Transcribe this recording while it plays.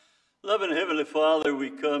Loving Heavenly Father, we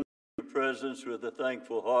come to your presence with a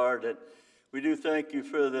thankful heart, and we do thank you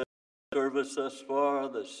for the service thus far,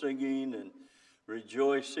 the singing and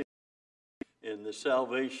rejoicing in the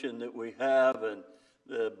salvation that we have and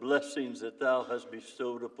the blessings that thou hast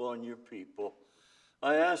bestowed upon your people.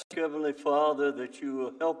 I ask, Heavenly Father, that you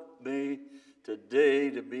will help me today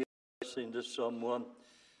to be a blessing to someone.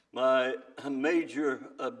 My major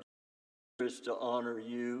objective is to honor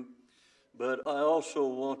you, but I also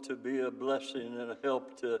want to be a blessing and a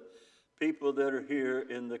help to people that are here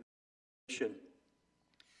in the congregation.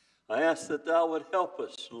 I ask that thou would help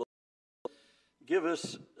us, Lord. Give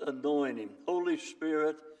us anointing. Holy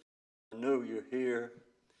Spirit, I know you're here,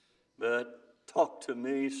 but talk to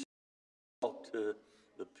me, talk to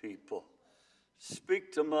the people.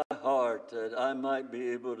 Speak to my heart that I might be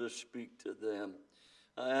able to speak to them.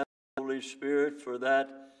 I ask, Holy Spirit, for that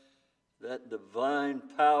divine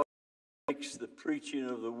power that makes the preaching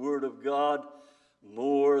of the Word of God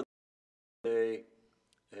more than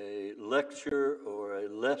a lecture or a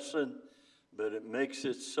lesson, but it makes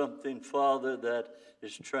it something, Father, that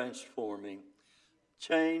is transforming,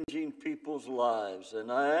 changing people's lives. And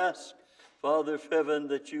I ask, Father of heaven,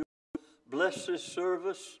 that you bless this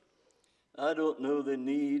service. I don't know the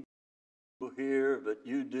need here, but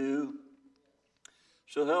you do.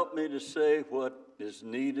 So help me to say what is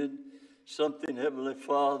needed, something, Heavenly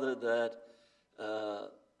Father, that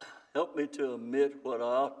help me to omit what I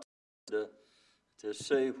ought to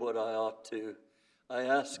say what I ought to. I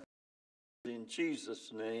ask in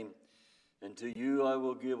Jesus' name, and to you I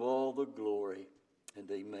will give all the glory, and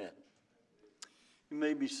amen. You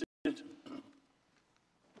may be seated.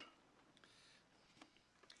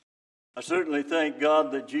 I certainly thank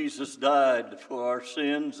God that Jesus died for our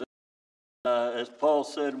sins. As Paul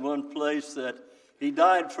said in one place, that he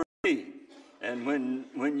died for me. And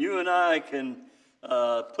when you and I can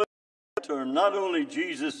put that term, not only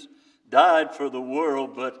Jesus died for the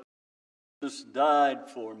world, but Jesus died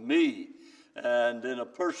for me. And in a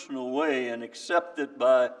personal way, and accepted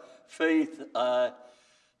by faith, I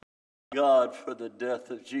thank God for the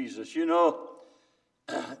death of Jesus. You know,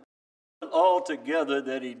 altogether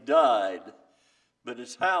that he died, but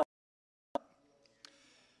it's how.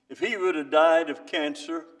 If he would have died of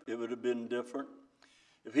cancer, it would have been different.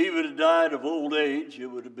 If he would have died of old age, it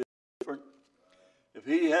would have been different. If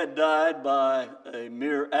he had died by a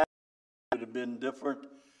mere accident, it would have been different.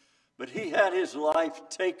 But he had his life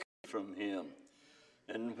taken from him.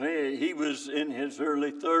 And he was in his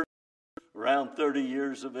early 30s, around 30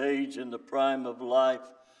 years of age, in the prime of life.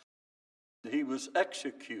 He was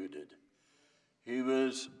executed. He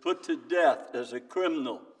was put to death as a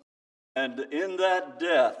criminal. And in that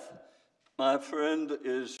death, my friend,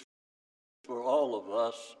 is for all of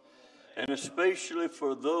us, and especially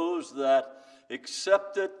for those that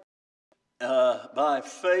accept it by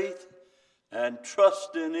faith and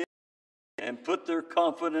trust in it and put their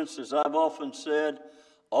confidence, as I've often said,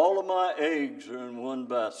 all of my eggs are in one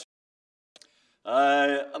basket.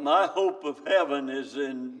 My hope of heaven is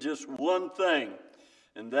in just one thing,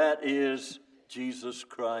 and that is Jesus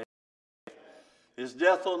Christ. His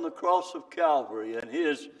death on the cross of Calvary and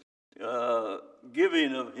his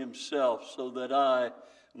giving of himself so that I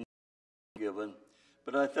might be given.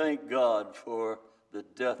 But I thank God for the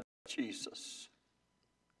death of Jesus.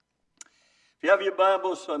 If you have your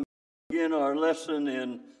Bibles, I'm begin our lesson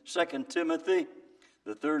in 2 Timothy,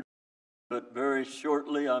 the third, but very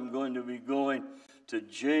shortly I'm going to be going to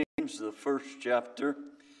James, the first chapter.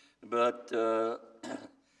 But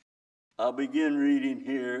I'll begin reading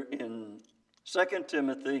here in 2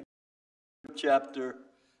 Timothy, chapter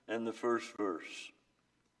and the first verse.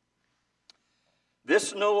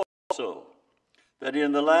 This know also, that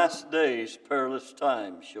in the last days perilous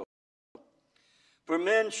times shall come. For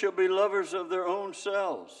men shall be lovers of their own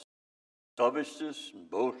selves, covetous and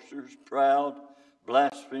boasters, proud,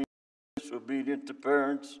 blasphemers, disobedient to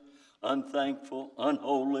parents, unthankful,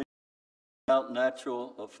 unholy, without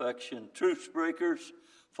natural affection, truce breakers,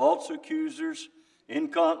 false accusers,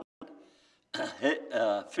 incontinent,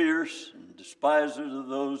 fierce, and despisers of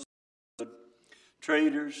those good,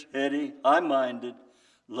 traitors, heady, high-minded,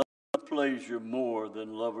 lovers of pleasure more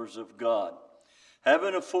than lovers of God,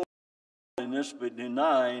 having a form of godliness, but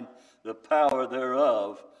denying the power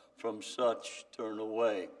thereof. From such turn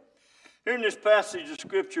away. Here in this passage of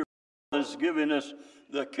Scripture, Paul is giving us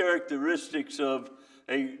the characteristics of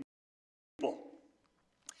a people.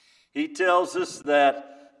 He tells us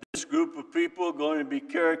that this group of people are going to be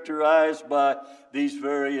characterized by these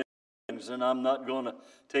various things, and I'm not going to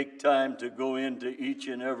take time to go into each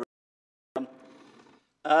and every one.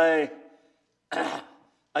 I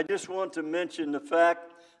just want to mention the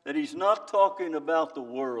fact that he's not talking about the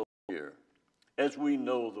world here, as we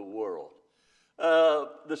know the world.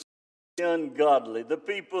 The ungodly, the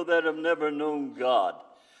people that have never known God,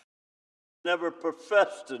 never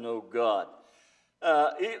professed to know God.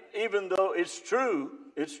 Even though it's true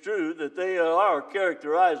that they are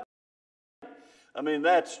characterized. I mean,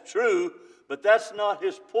 that's true, but that's not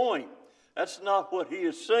his point. That's not what he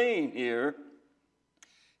is saying here.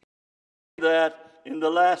 That in the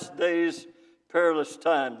last days, perilous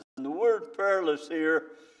times. And the word perilous here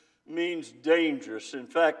means dangerous. In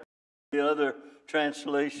fact, the other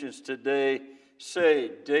translations today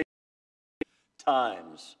say dangerous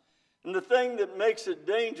times. And the thing that makes it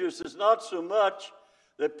dangerous is not so much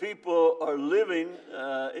that people are living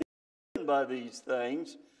by these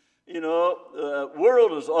things. You know, the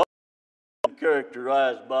world is often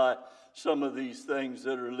characterized by some of these things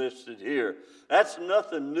that are listed here. That's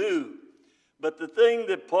nothing new. But the thing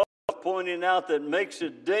that Paul is pointing out that makes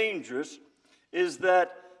it dangerous is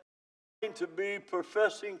that to be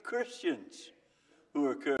professing Christians who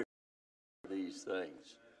are characterized by these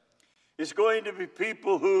things. It's going to be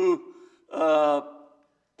people who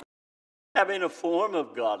having a form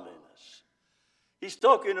of godliness. He's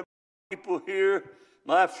talking about people here,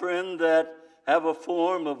 my friend, that have a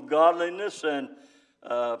form of godliness and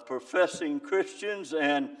professing Christians,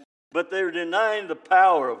 but they're denying the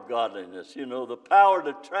power of godliness, you know, the power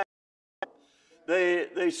to transform.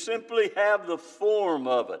 They simply have the form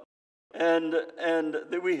of it. And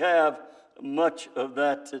we have much of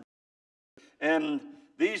that today. And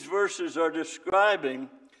these verses are describing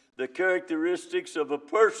the characteristics of a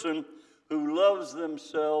person who loves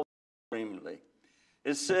themselves supremely.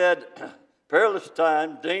 It said, perilous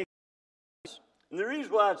time, dangerous. And the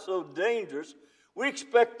reason why it's so dangerous, we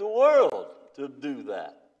expect the world to do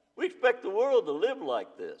that. We expect the world to live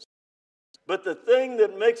like this. But the thing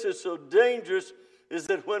that makes it so dangerous is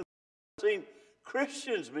that when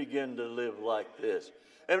Christians begin to live like this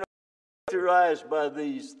and are characterized by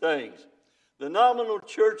these things, the nominal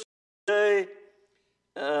church today,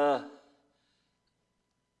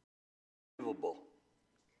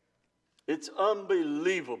 it's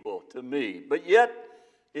unbelievable to me, but yet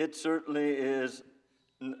it certainly is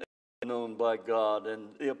known by God. And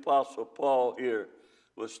the Apostle Paul here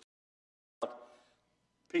was talking about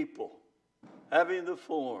people having the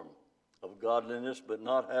form of godliness, but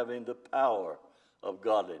not having the power of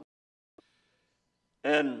godliness.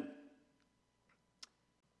 And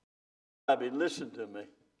listen to me.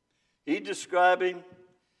 He's describing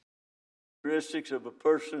characteristics of a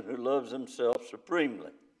person who loves himself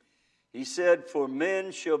supremely. He said, for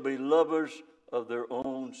men shall be lovers of their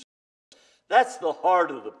own selves. That's the heart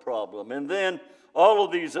of the problem. And then all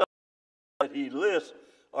of these other that he lists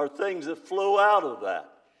are things that flow out of that.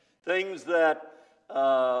 Things that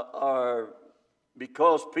are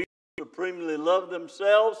because people supremely love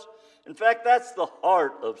themselves. In fact, that's the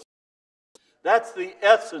heart of sin. That's the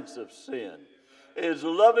essence of sin, is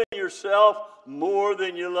loving yourself more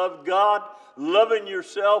than you love God, loving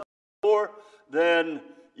yourself more than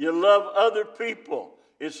you love other people.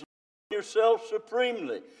 It's loving yourself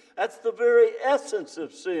supremely. That's the very essence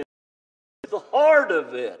of sin. It's the heart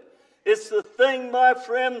of it. It's the thing, my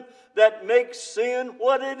friend, that makes sin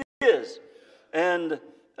what it is. And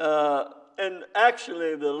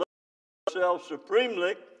actually, the love of yourself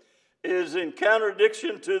supremely is in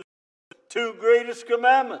contradiction to the two greatest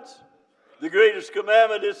commandments. The greatest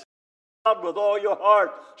commandment is God with all your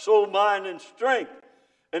heart, soul, mind, and strength.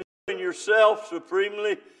 And loving yourself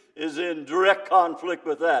supremely is in direct conflict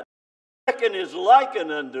with that. The second is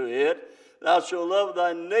likened unto it. Thou shalt love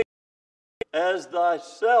thy neighbor as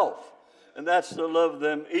thyself. And that's to love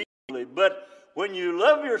them equally. But when you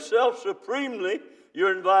love yourself supremely,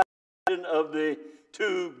 you're in violation of the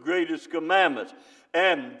two greatest commandments.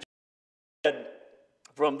 And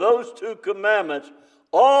from those two commandments,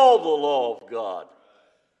 all the law of God,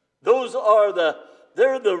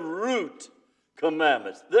 they're the root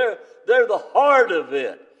commandments. They're the heart of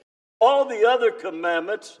it. All the other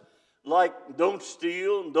commandments, like don't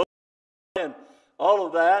steal, don't lie, and all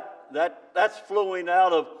of that's flowing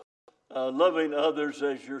out of loving others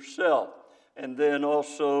as yourself. And then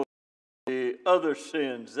also the other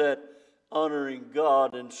sins that honoring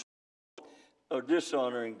God and or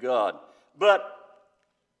dishonoring God. But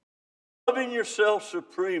loving yourself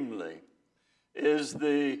supremely is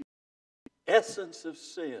the essence of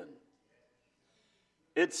sin.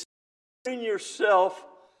 It's loving yourself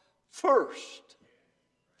first.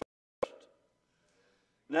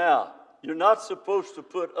 Now, you're not supposed to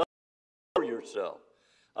put up for yourself.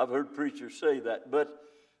 I've heard preachers say that, but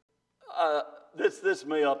this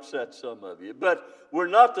may upset some of you. But we're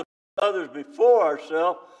not to others before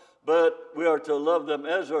ourselves, but we are to love them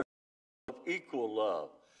as our equal love.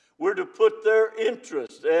 We're to put their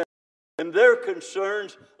interests and their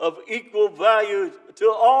concerns of equal value to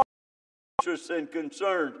our interests and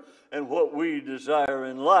concerns and what we desire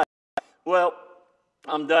in life. Well,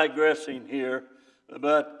 I'm digressing here,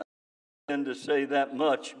 but I don't intend to say that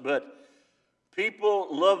much. But people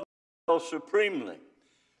love themselves supremely.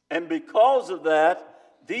 And because of that,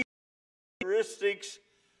 these characteristics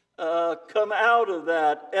come out of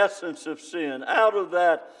that essence of sin, out of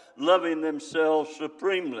that loving themselves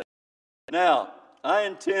supremely. Now, I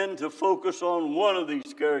intend to focus on one of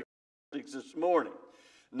these characteristics this morning.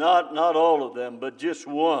 Not all of them, but just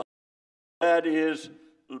one. That is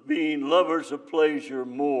being lovers of pleasure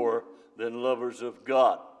more than lovers of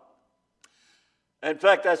God. In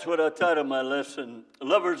fact, that's what I titled my lesson,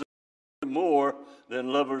 Lovers of pleasure more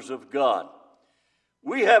than lovers of God.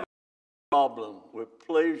 We have a problem with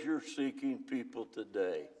pleasure-seeking people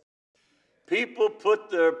today. People put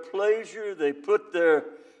their pleasure, they put their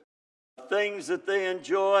things that they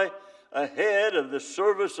enjoy ahead of the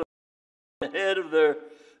service, ahead of their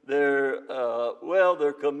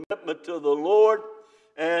commitment to the Lord.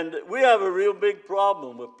 And we have a real big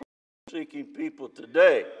problem with pleasure-seeking people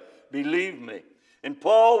today, believe me. And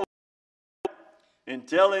Paul, in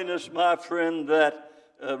telling us, my friend, that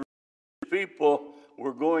people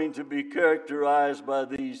were going to be characterized by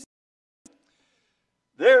these,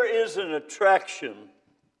 there is an attraction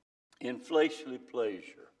in fleshly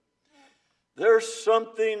pleasure. There's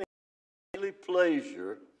something in fleshly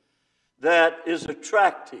pleasure that is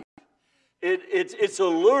attractive. It's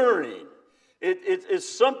alluring. It's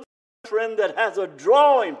something, friend, that has a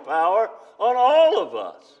drawing power on all of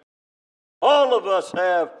us. All of us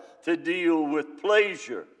have to deal with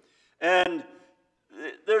pleasure. And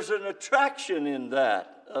there's an attraction in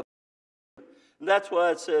that. And that's why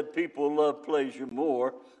I said people love pleasure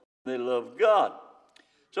more than they love God.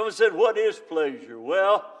 Someone said, what is pleasure?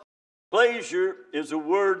 Well, pleasure is a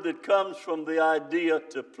word that comes from the idea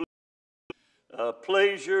to please.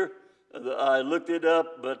 Pleasure, I looked it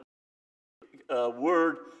up, but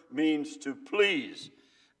word means to please.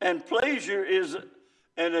 And pleasure is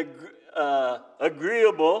an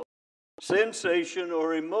agreeable sensation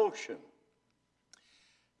or emotion.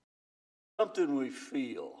 Something we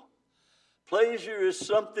feel. Pleasure is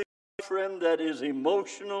something, my friend, that is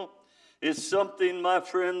emotional. It's something, my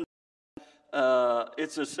friend,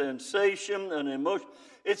 it's a sensation, an emotion.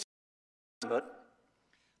 It's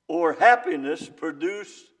or happiness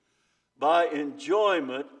produced by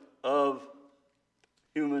enjoyment of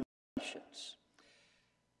human actions.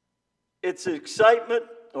 It's excitement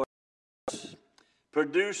or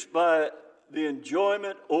produced by the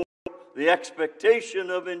enjoyment or the expectation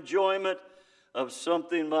of enjoyment of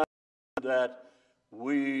something that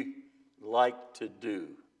we like to do.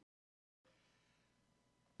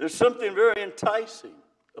 There's something very enticing.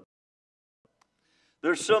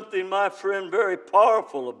 There's something, my friend, very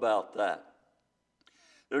powerful about that.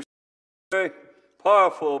 There's something very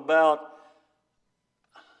powerful about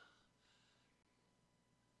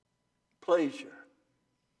pleasure.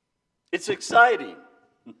 It's exciting.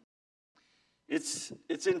 It's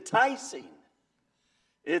enticing.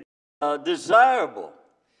 It's desirable.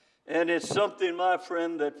 And it's something, my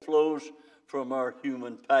friend, that flows from our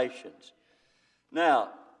human passions. Now,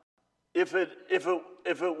 if it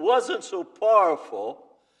wasn't so powerful,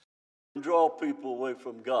 it would draw people away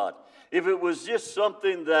from God. If it was just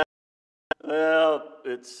something that, well,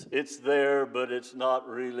 it's there, but it's not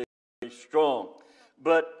really strong.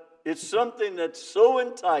 But it's something that's so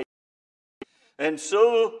enticing and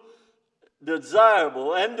so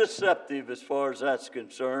desirable and deceptive as far as that's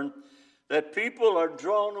concerned, that people are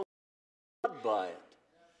drawn away by it.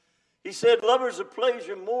 He said, lovers of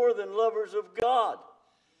pleasure more than lovers of God.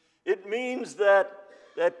 It means that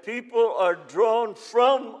people are drawn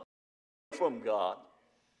from God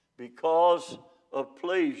because of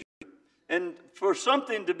pleasure. And for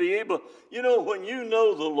something to be able, when you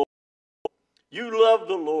know the Lord, you love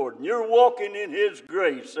the Lord, and you're walking in His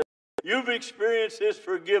grace, and you've experienced His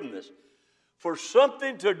forgiveness, for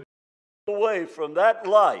something to draw you away from that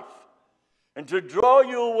life and to draw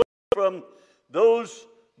you away from those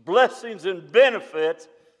blessings and benefits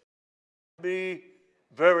be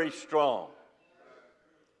very strong.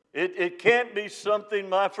 It can't be something,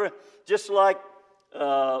 my friend, just like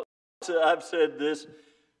I've said this,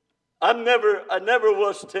 I never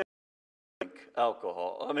was tempted to drink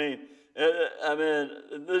alcohol. I mean,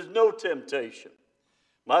 there's no temptation.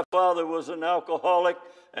 My father was an alcoholic,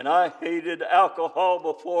 and I hated alcohol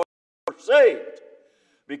before I was saved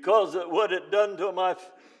because of what it done to my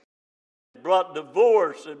It brought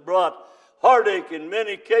divorce. It brought heartache in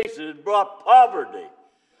many cases. It brought poverty.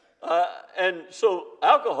 And so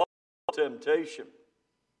alcohol is temptation.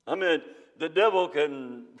 I mean, the devil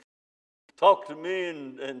can talk to me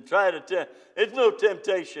and try to tempt. It's no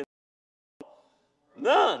temptation.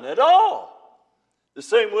 None at all. The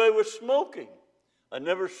same way with smoking. I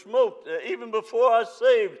never smoked. Even before I was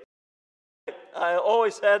saved, I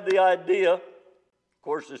always had the idea, of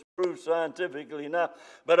course it's proved scientifically now,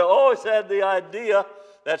 but I always had the idea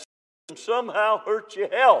that somehow hurt your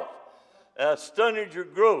health, stunted your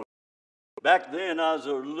growth. Back then I was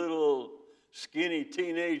a little skinny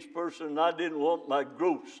teenage person, and I didn't want my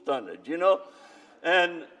growth stunted, you know?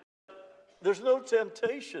 And there's no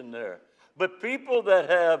temptation there. But people that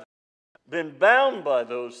have been bound by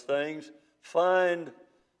those things find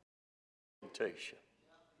temptation.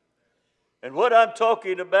 And what I'm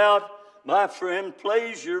talking about, my friend,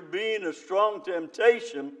 pleasure being a strong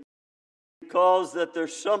temptation, because that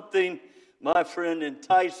there's something, my friend,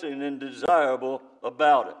 enticing and desirable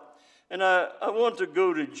about it. And I want to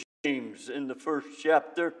go to James in the first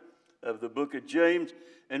chapter of the book of James,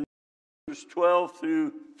 and verses 12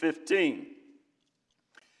 through 15.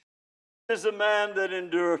 Is a man that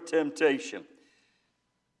endureth temptation.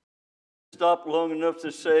 Stop long enough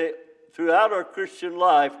to say, throughout our Christian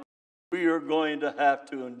life, we are going to have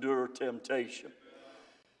to endure temptation.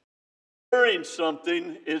 Enduring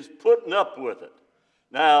something is putting up with it.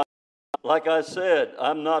 Now, like I said,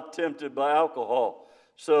 I'm not tempted by alcohol,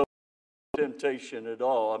 so temptation at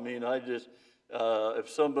all. I mean, I just, if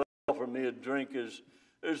somebody offered me a drink,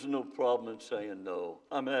 there's no problem in saying no.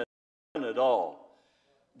 I mean, none at all.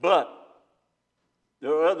 But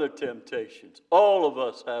there are other temptations. All of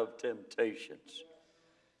us have temptations.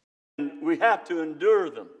 And we have to endure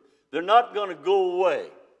them. They're not going to go away.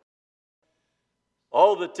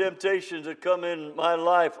 All the temptations that come in my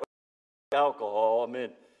life are alcohol. I mean,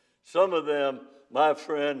 some of them, my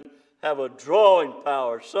friend, have a drawing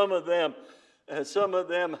power. Some of them have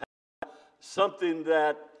something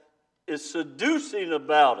that is seducing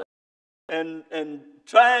about it and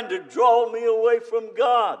trying to draw me away from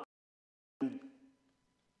God.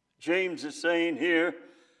 James is saying here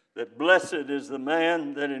that blessed is the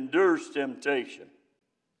man that endures temptation.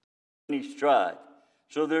 He's tried.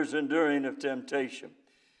 So there's enduring of temptation.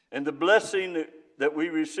 And the blessing that we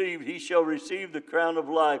receive, he shall receive the crown of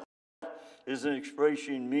life, is an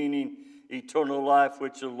expression meaning eternal life,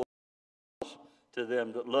 which the Lord gives to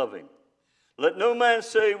them that love him. Let no man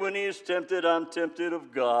say when he is tempted, I'm tempted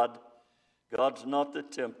of God. God's not the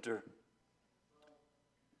tempter.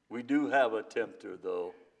 We do have a tempter,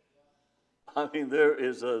 though. I mean, there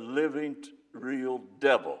is a living, real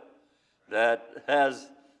devil that has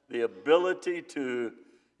the ability to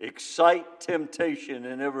excite temptation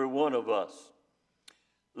in every one of us.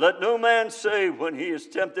 Let no man say when he is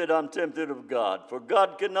tempted, I'm tempted of God. For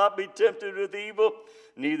God cannot be tempted with evil,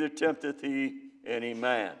 neither tempteth he any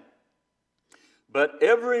man. But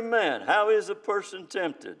every man, how is a person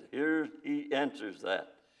tempted? Here he answers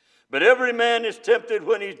that. But every man is tempted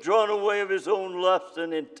when he's drawn away of his own lust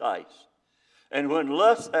and enticed. And when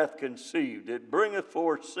lust hath conceived, it bringeth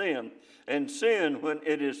forth sin, and sin, when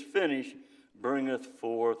it is finished, bringeth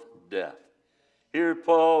forth death. Here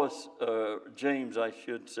Paul, James I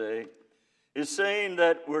should say, is saying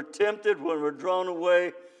that we're tempted when we're drawn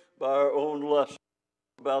away by our own lust.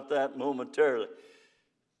 About that momentarily.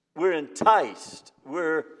 We're enticed.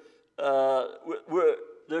 There's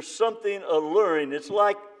something alluring. It's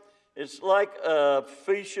like a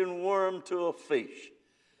fish and worm to a fish.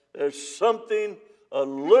 There's something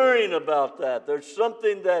alluring about that. There's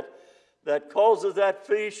something that causes that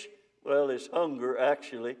fish, well, it's hunger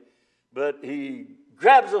actually, but he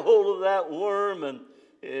grabs a hold of that worm and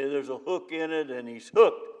there's a hook in it and he's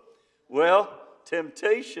hooked. Well,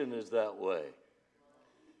 temptation is that way.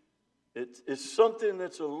 It's something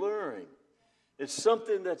that's alluring. It's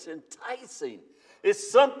something that's enticing.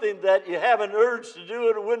 It's something that you have an urge to do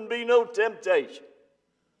and it wouldn't be no temptation.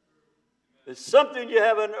 It's something you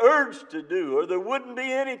have an urge to do, or there wouldn't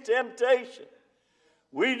be any temptation.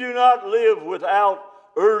 We do not live without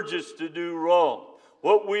urges to do wrong.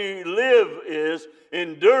 What we live is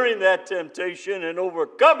enduring that temptation and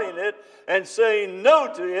overcoming it and saying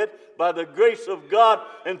no to it by the grace of God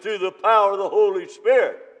and through the power of the Holy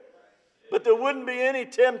Spirit. But there wouldn't be any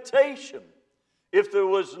temptation if there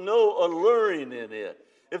was no alluring in it,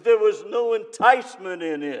 if there was no enticement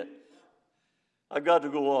in it. I got to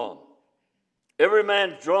go on. Every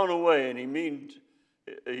man's drawn away, and he means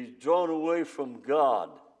he's drawn away from God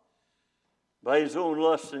by his own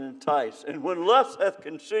lust and enticed. And when lust hath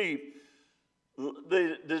conceived,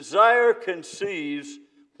 the desire conceives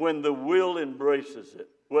when the will embraces it,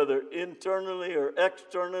 whether internally or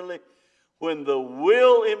externally, when the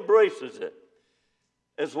will embraces it.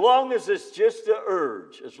 As long as it's just an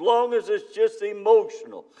urge, as long as it's just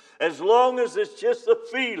emotional, as long as it's just a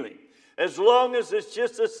feeling, as long as it's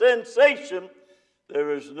just a sensation, there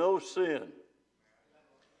is no sin.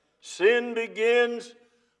 Sin begins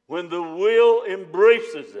when the will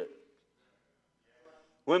embraces it.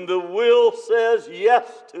 When the will says yes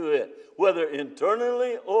to it, whether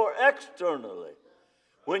internally or externally.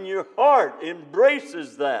 When your heart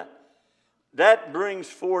embraces that, that brings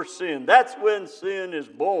forth sin. That's when sin is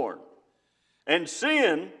born. And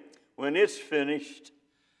sin, when it's finished,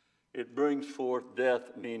 it brings forth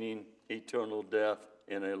death, meaning eternal death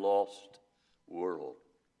in a lost world.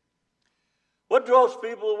 What draws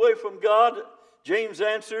people away from God? James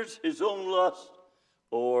answers, his own lust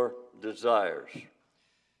or desires.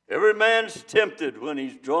 Every man's tempted when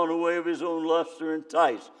he's drawn away of his own lust or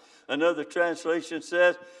enticed. Another translation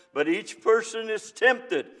says, but each person is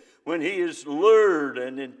tempted when he is lured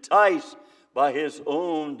and enticed by his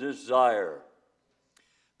own desire.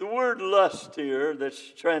 The word lust here,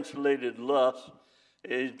 that's translated lust,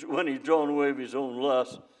 is when he's drawn away of his own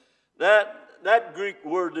lust. That Greek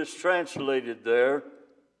word that's translated there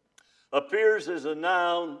appears as a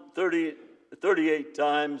noun 38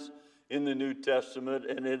 times in the New Testament,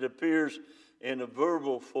 and it appears in a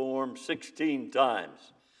verbal form 16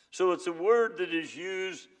 times. So it's a word that is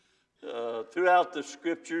used throughout the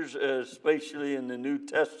Scriptures, especially in the New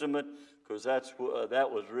Testament, because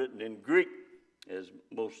that was written in Greek, as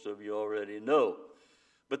most of you already know.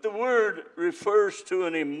 But the word refers to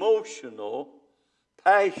an emotional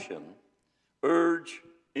passion, urge,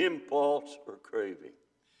 impulse, or craving.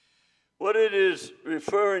 What it is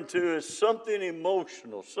referring to is something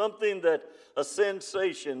emotional, something that, a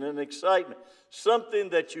sensation, an excitement, something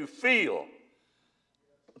that you feel,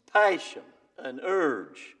 a passion, an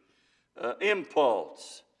urge,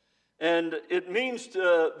 impulse. And it means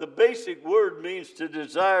the basic word means to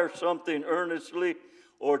desire something earnestly,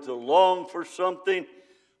 or to long for something,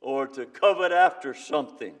 or to covet after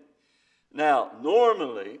something. Now,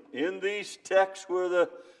 normally, in these texts where the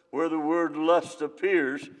word lust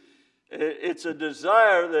appears, it's a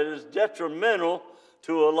desire that is detrimental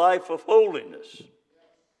to a life of holiness.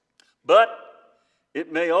 But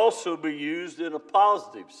it may also be used in a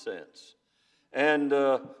positive sense. And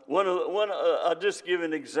I'll just give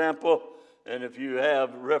an example. And if you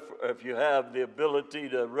have the ability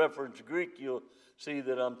to reference Greek, you'll see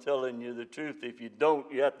that I'm telling you the truth. If you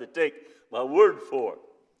don't, you have to take my word for it.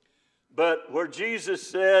 But where Jesus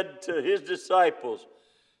said to his disciples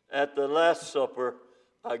at the Last Supper,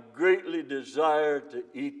 I greatly desire to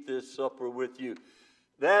eat this supper with you.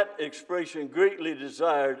 That expression, greatly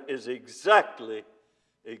desired, is exactly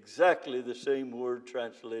the same word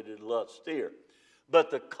translated lust here.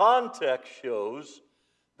 But the context shows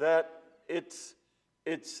that it's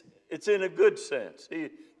in a good sense.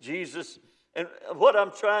 Jesus, and what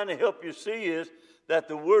I'm trying to help you see is that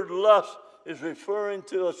the word lust is referring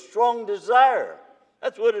to a strong desire.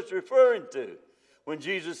 That's what it's referring to. When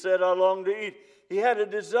Jesus said, I long to eat, he had a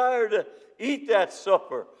desire to eat that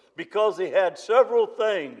supper because he had several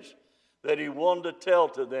things that he wanted to tell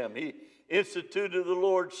to them. He instituted the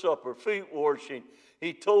Lord's Supper, feet washing.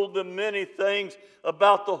 He told them many things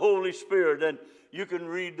about the Holy Spirit, and you can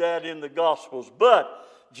read that in the Gospels. But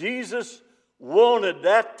Jesus wanted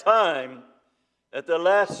that time at the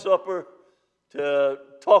Last Supper to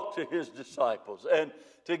talk to his disciples and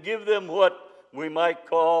to give them what we might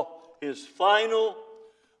call his final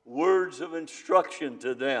words of instruction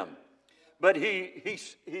to them. But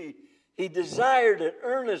he desired it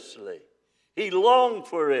earnestly. He longed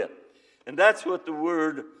for it. And that's what the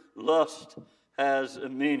word lust has a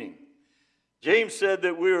meaning. James said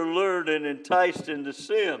that we are lured and enticed into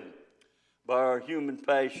sin by our human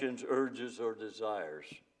passions, urges, or desires.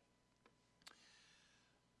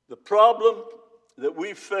 The problem that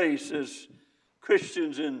we face as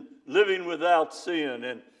Christians in living without sin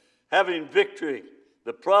and having victory,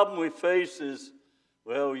 the problem we face is,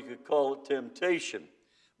 well, you could call it temptation.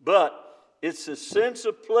 But it's a sense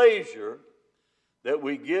of pleasure that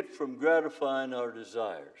we get from gratifying our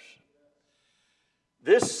desires.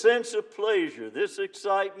 This sense of pleasure, this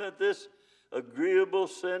excitement, this agreeable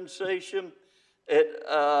sensation,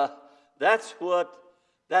 that's what,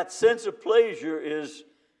 that sense of pleasure is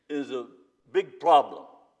a big problem.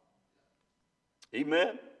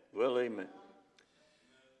 Amen? Well, amen.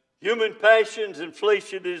 Human passions and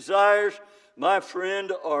fleshly desires, my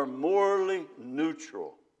friend, are morally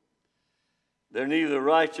neutral. They're neither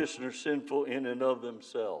righteous nor sinful in and of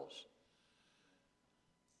themselves.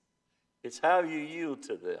 It's how you yield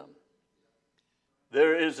to them.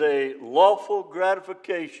 There is a lawful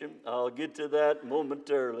gratification. I'll get to that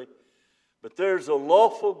momentarily. But there's a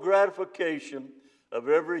lawful gratification of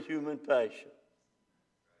every human passion.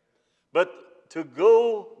 But to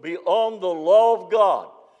go beyond the law of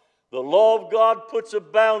God puts a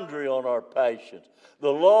boundary on our passions.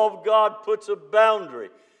 The law of God puts a boundary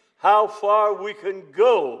how far we can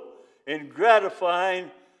go in gratifying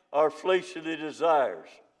our fleshly desires.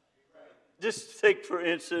 Just take, for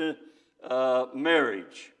instance,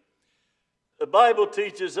 marriage. The Bible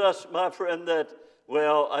teaches us, my friend, that,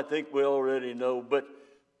 well, I think we already know, but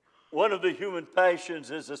one of the human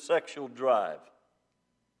passions is a sexual drive.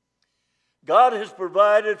 God has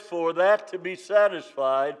provided for that to be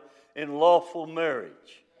satisfied in lawful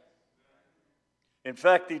marriage. In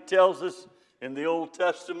fact, he tells us in the Old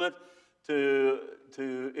Testament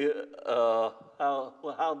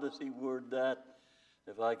how does he word that?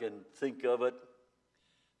 If I can think of it,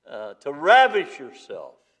 to ravish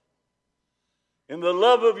yourself in the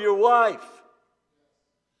love of your wife.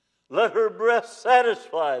 Let her breast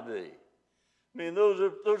satisfy thee. I mean, those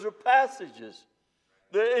are passages.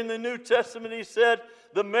 In the New Testament, he said,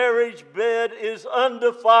 the marriage bed is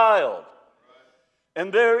undefiled.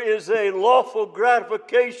 And there is a lawful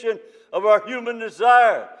gratification of our human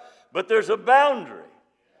desire. But there's a boundary.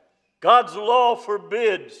 God's law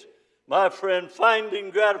forbids, my friend, finding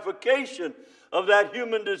gratification of that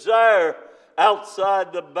human desire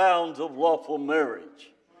outside the bounds of lawful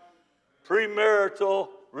marriage. Premarital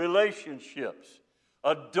relationships,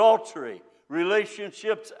 adultery,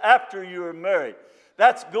 relationships after you are married.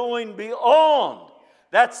 That's going beyond.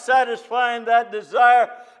 That's satisfying that desire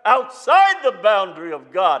outside the boundary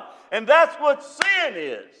of God. And that's what sin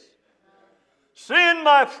is. Sin,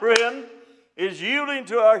 my friend, is yielding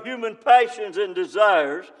to our human passions and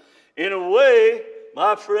desires in a way,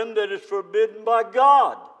 my friend, that is forbidden by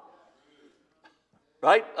God.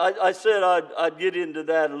 Right? I said I'd get into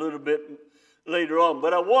that a little bit later on,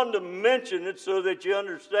 but I wanted to mention it so that you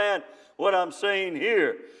understand what I'm saying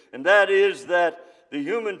here. And that is that the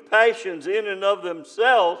human passions in and of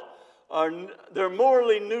themselves they're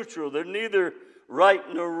morally neutral. They're neither right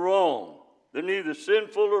nor wrong. They're neither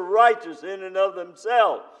sinful or righteous in and of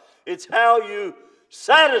themselves. It's how you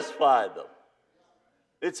satisfy them.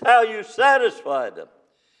 It's how you satisfy them.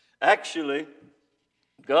 Actually,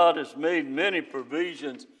 God has made many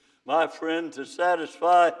provisions, my friend, to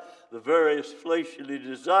satisfy the various fleshly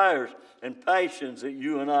desires and passions that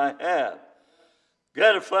you and I have.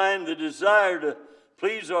 Gratifying the desire to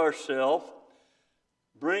please ourselves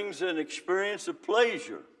brings an experience of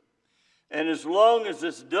pleasure. And as long as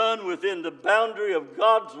it's done within the boundary of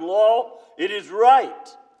God's law, it is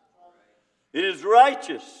right. It is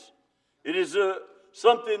righteous. It is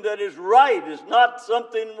something that is right. It's not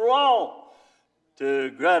something wrong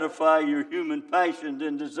to gratify your human passions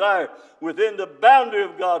and desire within the boundary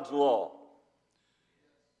of God's law.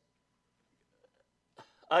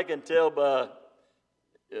 I can tell by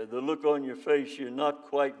the look on your face you're not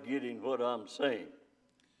quite getting what I'm saying.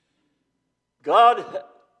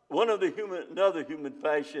 Another human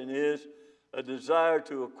passion is a desire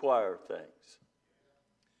to acquire things.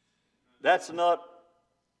 That's not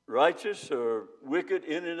righteous or wicked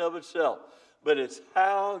in and of itself, but it's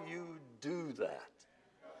how you do that.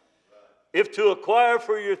 If to acquire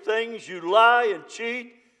for your things you lie and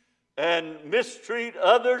cheat and mistreat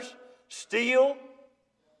others, steal,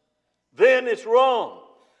 then it's wrong.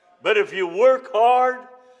 But if you work hard,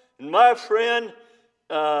 and my friend,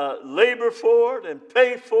 labor for it and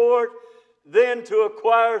pay for it, then to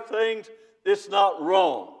acquire things, it's not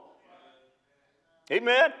wrong.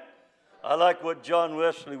 Amen? I like what John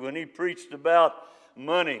Wesley, when he preached about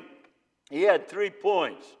money, he had 3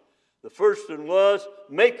 points. The first one was,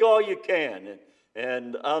 make all you can.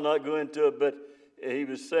 And I'll not go into it, but he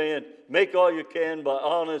was saying, make all you can by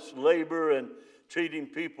honest labor and treating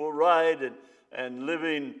people right and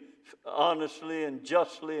living honestly and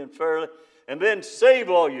justly and fairly. And then save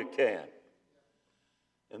all you can.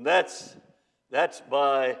 And that's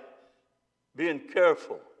by being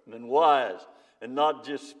careful and wise and not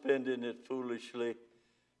just spending it foolishly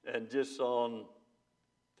and just on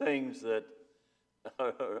things that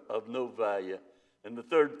are of no value. And the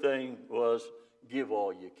third thing was give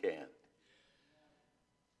all you can.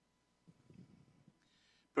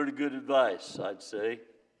 Pretty good advice, I'd say.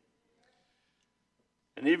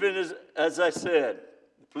 And even as I said,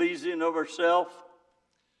 pleasing of ourselves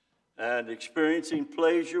and experiencing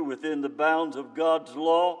pleasure within the bounds of God's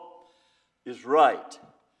law is right.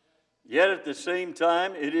 Yet at the same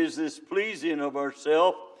time, it is this pleasing of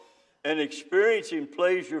ourselves and experiencing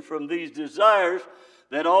pleasure from these desires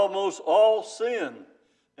that almost all sin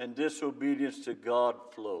and disobedience to God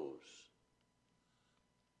flows.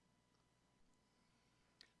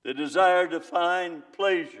 The desire to find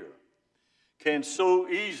pleasure can so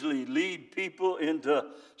easily lead people into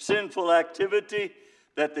sinful activity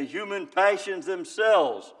that the human passions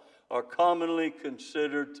themselves are commonly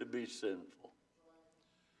considered to be sinful.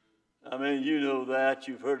 I mean, you know that.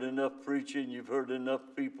 You've heard enough preaching. You've heard enough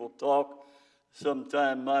people talk.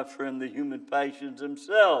 Sometimes, my friend, the human passions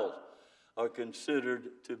themselves are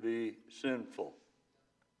considered to be sinful.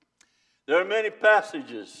 There are many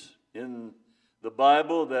passages in the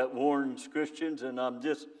Bible that warns Christians, and I'm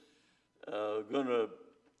just going to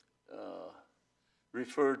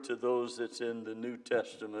refer to those that's in the New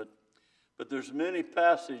Testament. But there's many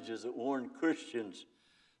passages that warn Christians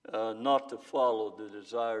not to follow the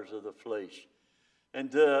desires of the flesh, and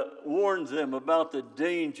warns them about the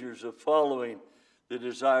dangers of following the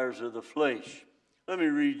desires of the flesh. Let me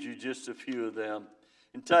read you just a few of them.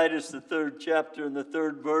 In Titus, the 3rd chapter and the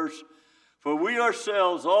 3rd verse, "For we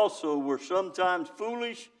ourselves also were sometimes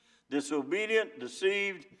foolish, disobedient,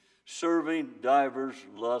 deceived, serving divers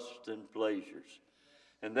lusts and pleasures."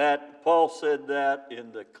 And that, Paul said that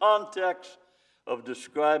in the context of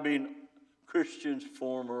describing Christians'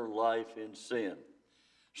 former life in sin.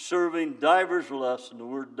 Serving divers lusts, and the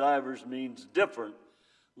word divers means different,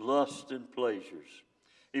 lusts and pleasures.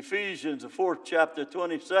 Ephesians, the 4th chapter,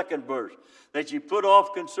 22nd verse, "That ye put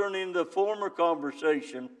off concerning the former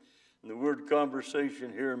conversation," and the word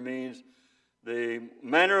conversation here means the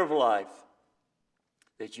manner of life,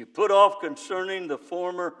 "that you put off concerning the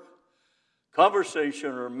former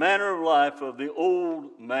conversation or manner of life of the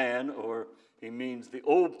old man," or he means the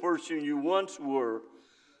old person you once were,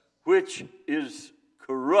 "which is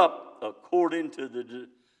corrupt according to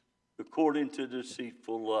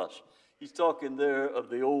deceitful lust." He's talking there of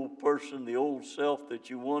the old person, the old self that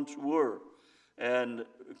you once were, and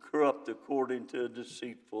corrupt according to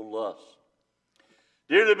deceitful lust.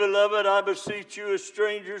 "Dearly beloved, I beseech you as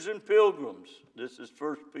strangers and pilgrims." This is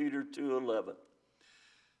 1 Peter 2:11.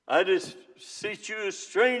 "I beseech you as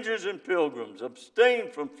strangers and pilgrims,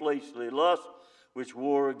 abstain from fleshly lusts which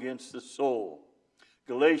war against the soul."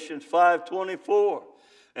 Galatians 5:24.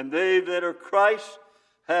 "And they that are Christ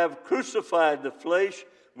have crucified the flesh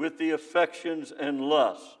with the affections and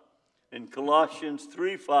lusts." In Colossians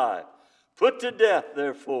 3:5. "Put to death,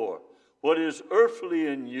 therefore, what is earthly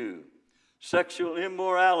in you, sexual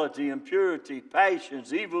immorality, impurity,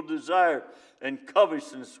 passions, evil desire, and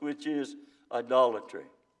covetousness, which is idolatry."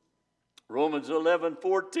 Romans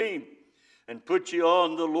 11:14. "And put ye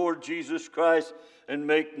on the Lord Jesus Christ, and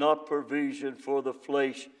make not provision for the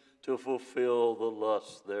flesh to fulfill the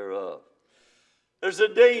lusts thereof." There's a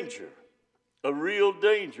danger, a real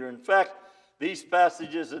danger. In fact, these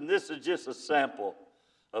passages, and this is just a sample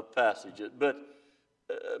of passages, but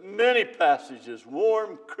many passages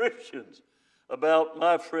warn Christians about,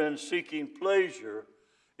 my friends, seeking pleasure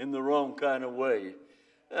in the wrong kind of way.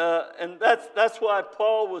 And that's why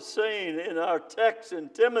Paul was saying in our text in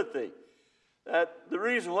Timothy that the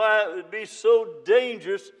reason why it would be so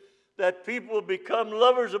dangerous that people become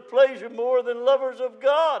lovers of pleasure more than lovers of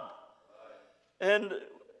God. And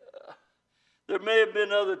there may have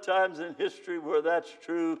been other times in history where that's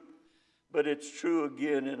true, but it's true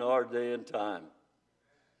again in our day and time.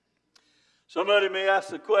 Somebody may ask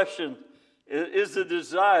the question, is the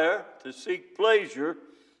desire to seek pleasure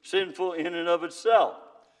sinful in and of itself?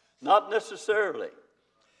 Not necessarily.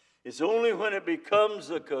 It's only when it becomes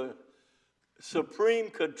a supreme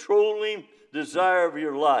controlling desire of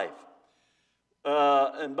your life.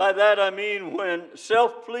 And by that I mean when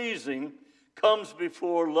self-pleasing comes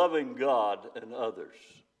before loving God and others.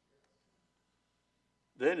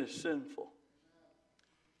 Then it's sinful.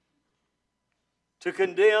 To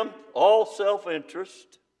condemn all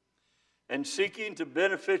self-interest and seeking to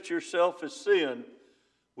benefit yourself as sin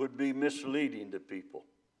would be misleading to people.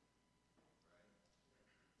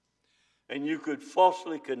 And you could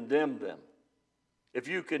falsely condemn them if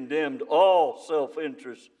you condemned all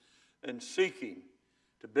self-interest and seeking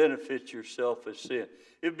to benefit yourself as sin.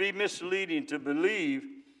 It would be misleading to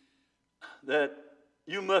believe that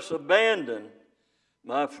you must abandon,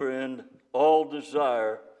 my friend, all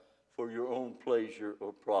desire for your own pleasure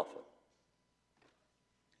or profit.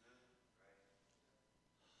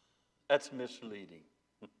 That's misleading.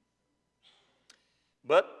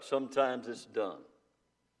 But sometimes it's done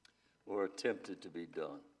or attempted to be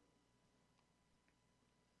done.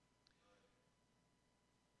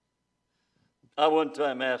 I one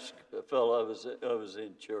time asked a fellow, I was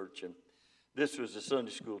in church, and this was a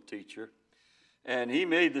Sunday school teacher, and he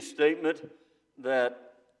made the statement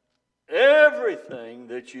that Everything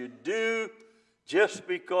that you do just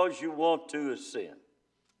because you want to is sin.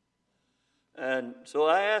 And so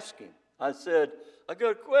I asked him, I said, I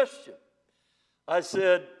got a question. I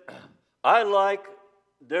said, I like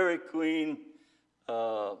Dairy Queen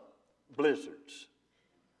blizzards.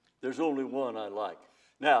 There's only one I like.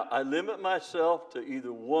 Now, I limit myself to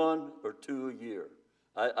either 1 or 2 a year.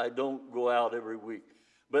 I don't go out every week.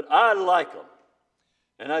 But I like them.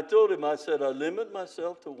 And I told him, I said, I limit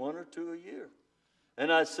myself to 1 or 2 a year.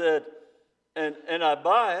 And I said, and I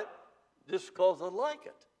buy it just because I like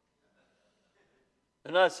it.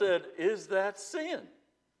 And I said, is that sin?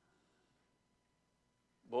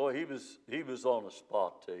 Boy, he was on the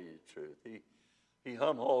spot, to tell you the truth. He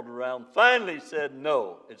hum-hauled around, finally said,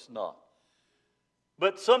 no, it's not.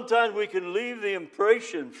 But sometimes we can leave the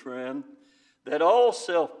impression, friend, that all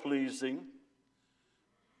self-pleasing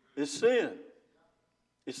is sin.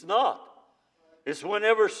 It's not. It's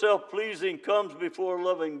whenever self-pleasing comes before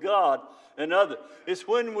loving God and others. It's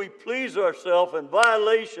when we please ourselves in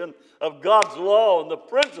violation of God's law and the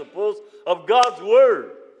principles of God's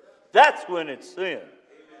word. That's when it's sin.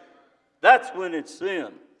 That's when it's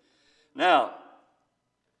sin. Now,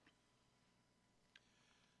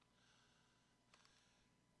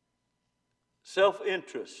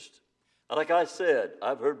 self-interest. Like I said,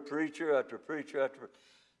 I've heard preacher after preacher after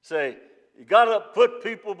say, you got to put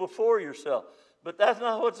people before yourself. But that's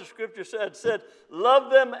not what the scripture said. It said, love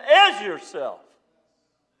them as yourself.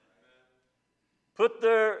 Put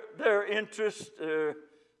their interest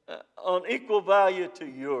on equal value to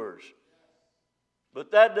yours.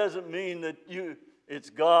 But that doesn't mean that it's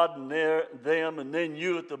God and them and then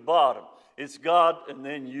you at the bottom. It's God and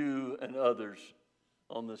then you and others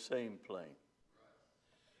on the same plane.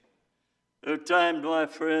 There are times, my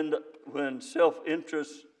friend, when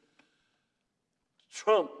self-interest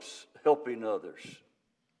trumps helping others.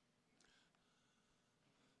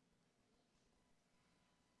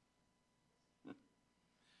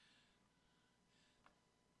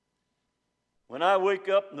 When I wake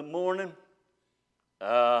up in the morning,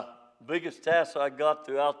 biggest task I got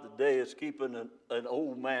throughout the day is keeping an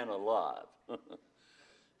old man alive.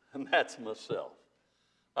 And that's myself.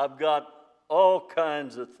 I've got all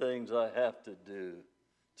kinds of things I have to do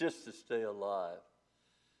just to stay alive.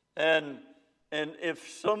 And if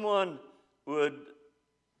someone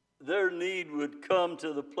their need would come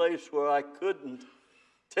to the place where I couldn't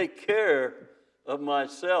take care of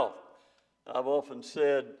myself. I've often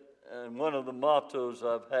said, and one of the mottos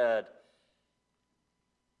I've had,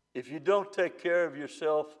 if you don't take care of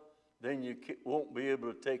yourself, then you won't be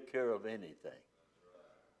able to take care of anything.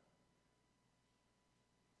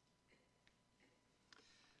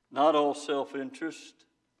 Not all self-interest.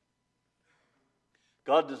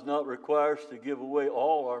 God does not require us to give away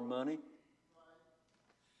all our money.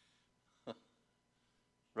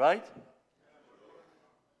 Right?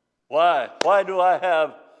 Why? Why do I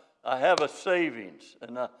have a savings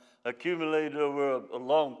and I accumulated over a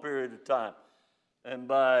long period of time? And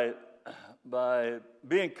by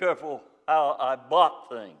being careful how I bought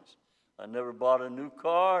things. I never bought a new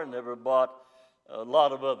car, never bought a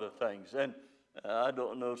lot of other things. And I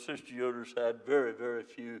don't know, Sister Yoder's had very, very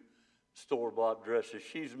few store-bought dresses.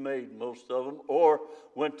 She's made most of them, or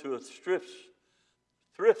went to a thrift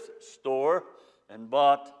store and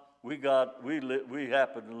bought. We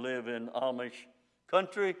happen to live in Amish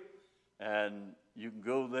country, and you can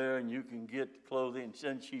go there and you can get clothing. And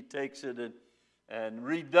then she takes it and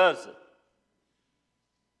redoes it.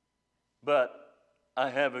 But I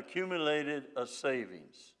have accumulated a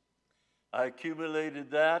savings. I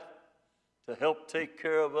accumulated that to help take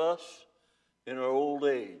care of us in our old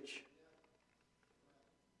age.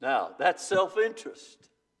 Now, that's self-interest.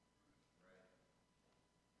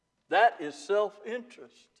 That is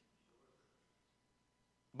self-interest.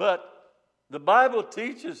 But the Bible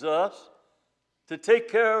teaches us to take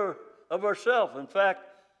care of ourselves. In fact,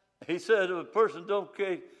 he said if a person don't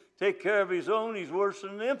take care of his own, he's worse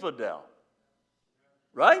than an infidel.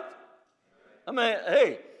 Right? I mean,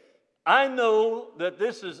 hey, I know that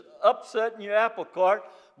this is upsetting your apple cart,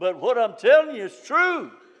 but what I'm telling you is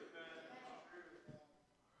true.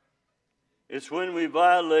 It's when we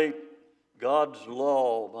violate God's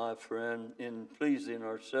law, my friend, in pleasing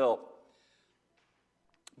ourselves.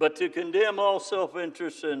 But to condemn all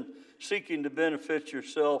self-interest and seeking to benefit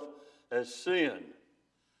yourself as sin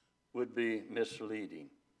would be misleading.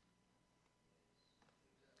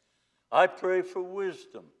 I pray for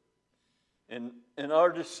wisdom in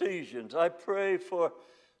our decisions. I pray for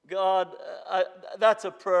God. That's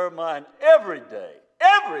a prayer of mine every day.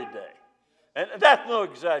 Every day. And that's no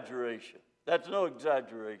exaggeration. That's no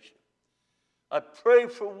exaggeration. I pray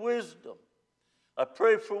for wisdom. I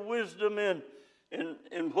pray for wisdom in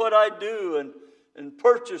what I do and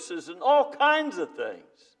purchases and all kinds of things.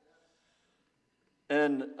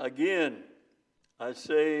 And again, I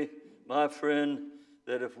say, my friend,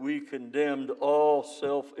 that if we condemned all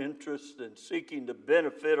self-interest and seeking to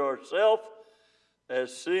benefit ourselves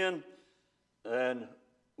as sin, then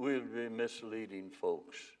we would be misleading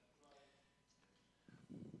folks.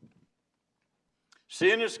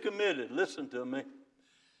 Sin is committed, listen to me.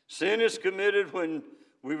 Sin is committed when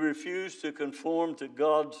we refuse to conform to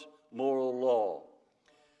God's moral law.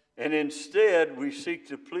 And instead, we seek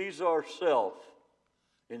to please ourselves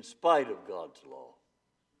in spite of God's law.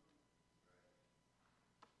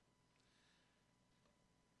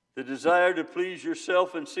 The desire to please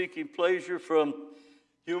yourself and seeking pleasure from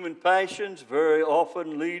human passions very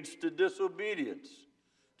often leads to disobedience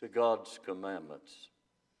to God's commandments.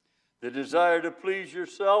 The desire to please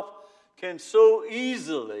yourself can so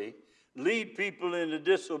easily lead people into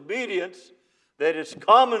disobedience that it's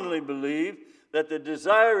commonly believed that the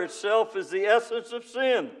desire itself is the essence of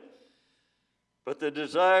sin. But the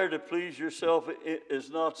desire to please yourself is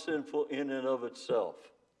not sinful in and of itself.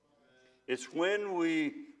 It's when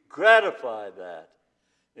we gratify that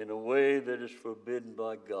in a way that is forbidden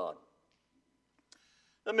by God.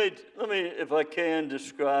 Let me, if I can,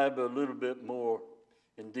 describe a little bit more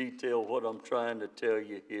in detail what I'm trying to tell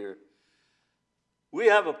you here. We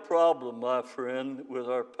have a problem, my friend, with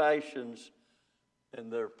our passions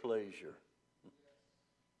and their pleasure.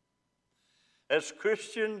 As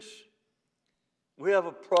Christians, we have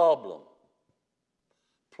a problem.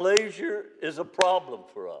 Pleasure is a problem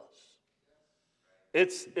for us.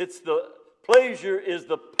 Pleasure is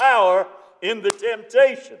the power in the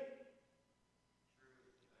temptation.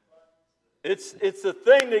 It's the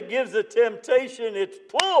thing that gives the temptation its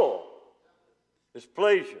pull. It's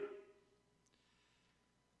pleasure.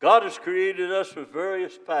 God has created us with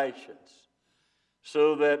various passions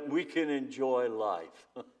so that we can enjoy life.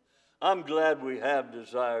 I'm glad we have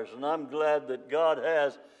desires, and I'm glad that God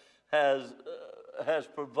has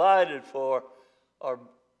provided for our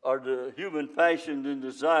human passions and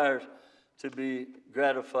desires to be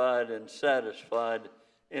gratified and satisfied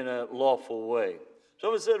in a lawful way.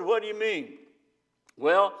 Someone said, what do you mean?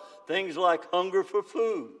 Well, things like hunger for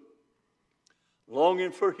food,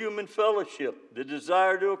 longing for human fellowship, the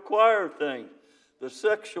desire to acquire things, the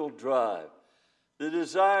sexual drive, the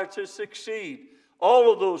desire to succeed.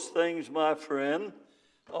 All of those things, my friend,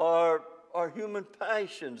 are human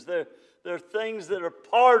passions. They're things that are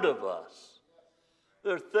part of us.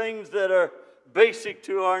 They're things that are basic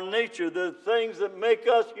to our nature. They're things that make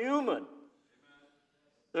us human.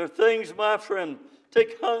 They're things, my friend,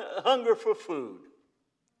 take hunger for food.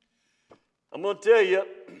 I'm going to tell you,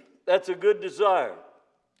 that's a good desire.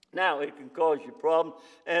 Now, it can cause you problems.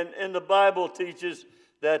 And the Bible teaches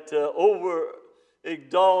that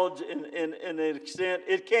overindulge in an extent,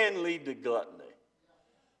 it can lead to gluttony.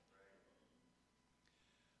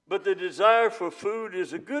 But the desire for food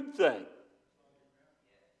is a good thing.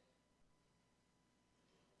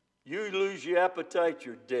 You lose your appetite,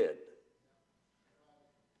 you're dead.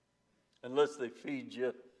 Unless they feed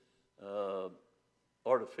you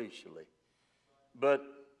artificially. But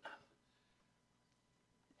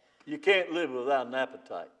you can't live without an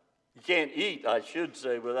appetite. You can't eat, I should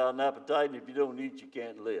say, without an appetite, and if you don't eat, you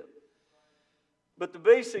can't live. But the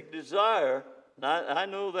basic desire, and I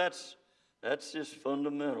know that's just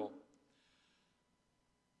fundamental.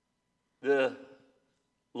 The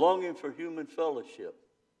longing for human fellowship.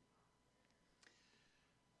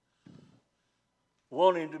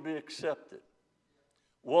 Wanting to be accepted.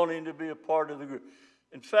 Wanting to be a part of the group.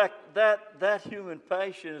 In fact, that human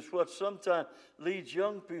passion is what sometimes leads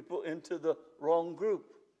young people into the wrong group.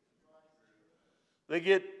 They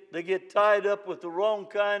get tied up with the wrong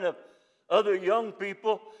kind of other young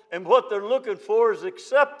people, and what they're looking for is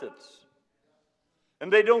acceptance.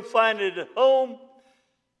 And they don't find it at home,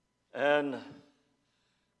 and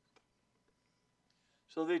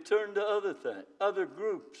so they turn to other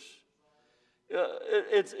groups.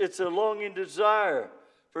 It's a longing desire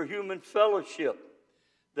for human fellowship,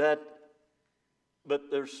 but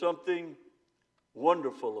there's something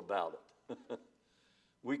wonderful about it.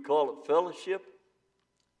 We call it fellowship.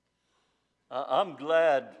 I'm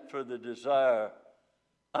glad for the desire.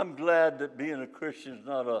 I'm glad that being a Christian is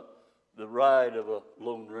not the ride of a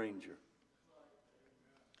Lone Ranger.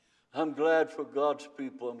 I'm glad for God's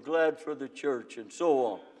people. I'm glad for the church and so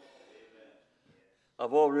on.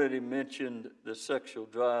 I've already mentioned the sexual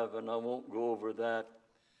drive, and I won't go over that.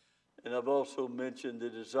 And I've also mentioned the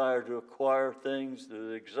desire to acquire things,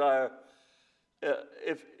 the desire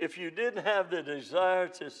if you didn't have the desire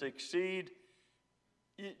to succeed,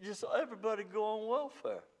 everybody go on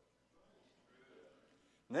welfare.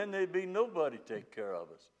 And then there'd be nobody take care of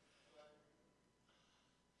us.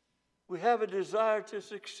 We have a desire to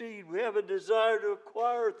succeed. We have a desire to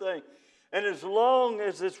acquire things. And as long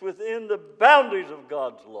as it's within the boundaries of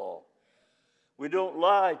God's law, we don't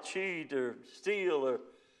lie, cheat, or steal, or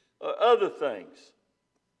other things.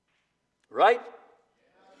 Right?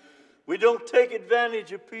 We don't take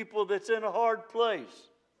advantage of people that's in a hard place.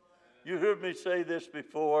 You heard me say this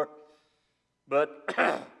before, but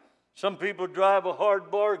some people drive a hard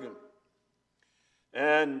bargain.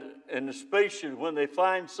 And especially when they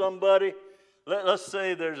find somebody, let's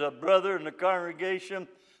say there's a brother in the congregation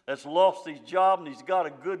that's lost his job and he's got a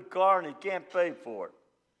good car and he can't pay for it.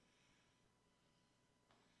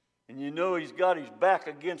 And you know he's got his back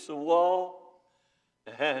against the wall,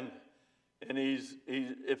 and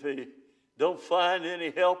if he don't find any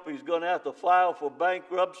help, he's going to have to file for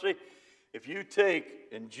bankruptcy. If you take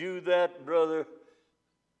and Jew that brother,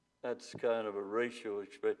 that's kind of a racial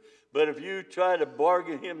expression. But if you try to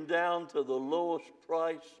bargain him down to the lowest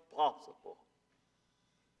price possible,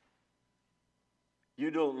 you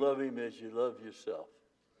don't love him as you love yourself.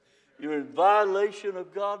 You're in violation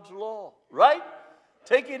of God's law, right?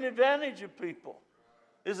 Taking advantage of people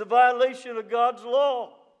is a violation of God's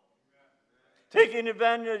law. Taking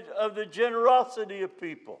advantage of the generosity of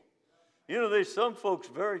people. You know, there's some folks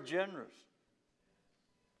very generous.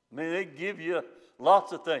 I mean, they give you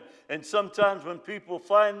lots of things. And sometimes when people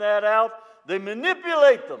find that out, they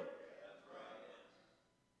manipulate them.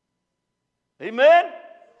 Amen?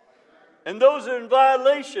 And those are in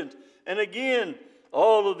violations. And again,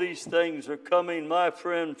 all of these things are coming, my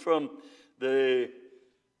friend, from the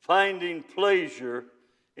finding pleasure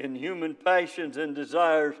in human passions and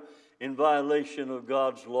desires in violation of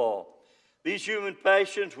God's law. These human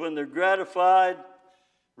passions, when they're gratified,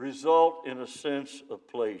 result in a sense of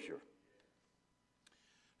pleasure.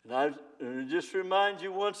 And it just reminds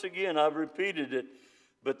you once again, I've repeated it,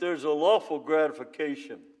 but there's a lawful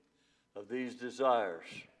gratification of these desires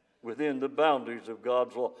within the boundaries of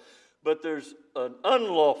God's law. But there's an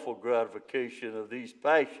unlawful gratification of these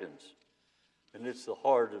passions, and it's the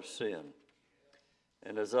heart of sin.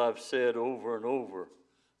 And as I've said over and over,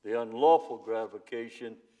 the unlawful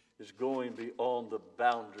gratification is going beyond the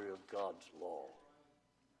boundary of God's law.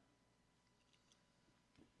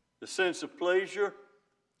 The sense of pleasure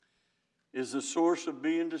is the source of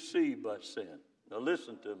being deceived by sin. Now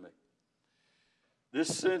listen to me. This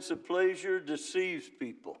sense of pleasure deceives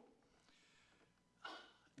people.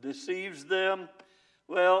 Deceives them.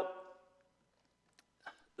 Well,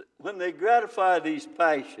 when they gratify these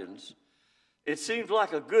passions, it seems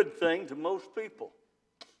like a good thing to most people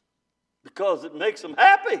because it makes them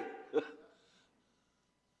happy.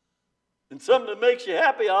 And something that makes you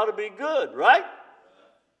happy ought to be good, right?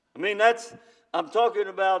 I mean, I'm talking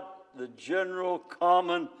about the general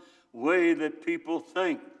common way that people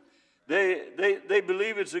think. They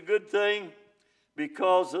believe it's a good thing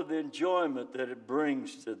because of the enjoyment that it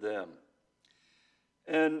brings to them.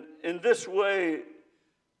 And in this way,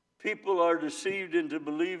 people are deceived into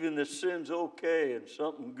believing that sin's okay and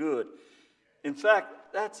something good. In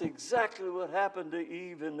fact, that's exactly what happened to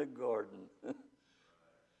Eve in the garden.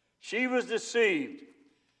 She was deceived.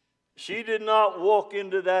 She did not walk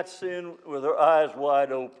into that sin with her eyes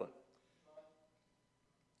wide open.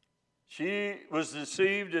 She was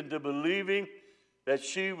deceived into believing that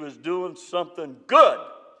she was doing something good.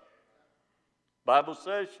 Bible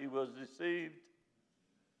says she was deceived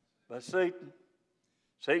by Satan.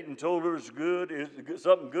 Satan told her it's good, it's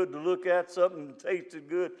something good to look at, something that tasted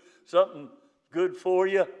good, something good for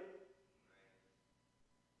you,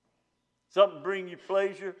 something bring you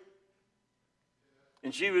pleasure.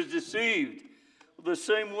 And she was deceived. The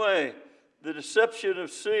same way, the deception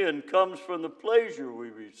of sin comes from the pleasure we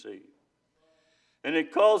receive. And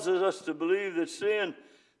it causes us to believe that sin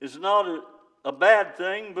is not a bad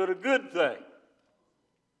thing, but a good thing.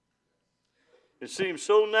 It seems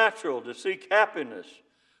so natural to seek happiness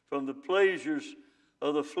from the pleasures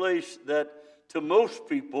of the flesh that to most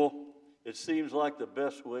people, it seems like the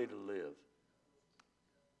best way to live.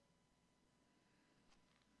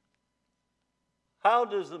 How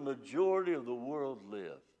does the majority of the world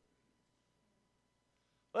live?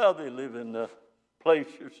 Well, they live in the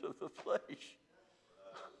pleasures of the flesh.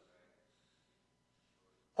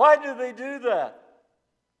 Why do they do that?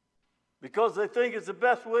 Because they think it's the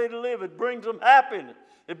best way to live. It brings them happiness.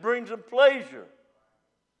 It brings them pleasure.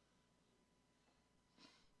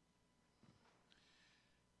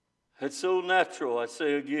 It's so natural, I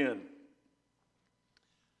say again.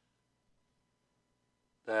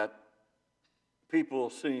 that people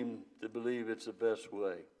seem to believe it's the best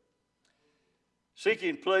way.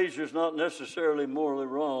 Seeking pleasure is not necessarily morally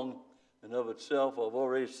wrong in of itself. I've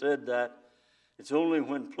already said that. It's only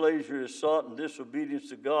when pleasure is sought in disobedience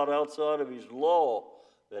to God outside of His law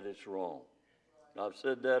that it's wrong. I've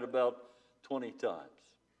said that about 20 times.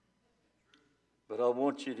 But I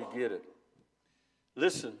want you to get it.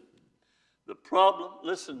 Listen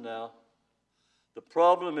now. The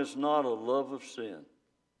problem is not a love of sin,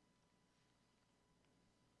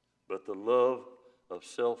 but the love of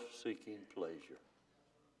self-seeking pleasure.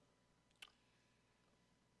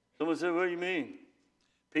 Someone said, what do you mean?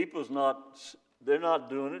 They're not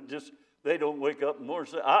doing it, just they don't wake up in the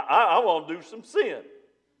morning and say, I want to do some sin.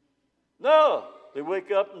 No, they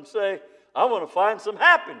wake up and say, I want to find some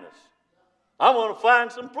happiness. I want to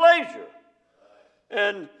find some pleasure.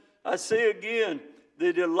 And I say again,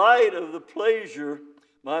 the delight of the pleasure,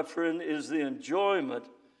 my friend, is the enjoyment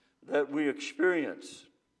that we experience.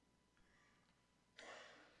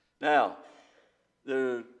 Now,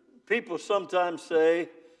 people sometimes say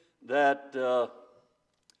that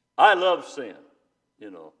I love sin,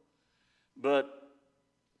 but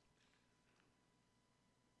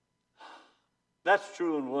that's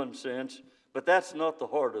true in one sense, but that's not the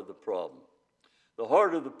heart of the problem. The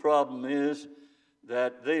heart of the problem is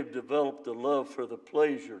that they've developed a love for the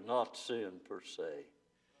pleasure, not sin per se.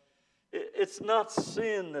 It's not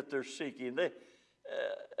sin that they're seeking.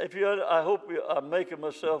 I hope I'm making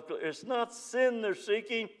myself clear. It's not sin they're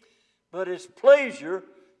seeking, but it's pleasure,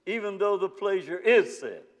 even though the pleasure is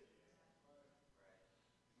sin.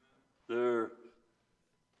 They're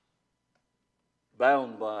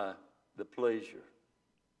bound by the pleasure.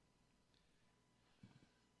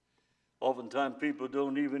 Oftentimes people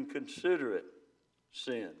don't even consider it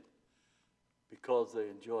sin because they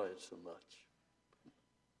enjoy it so much.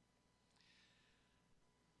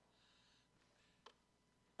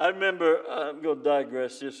 I remember, I'm going to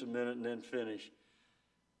digress just a minute and then finish.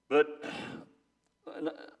 But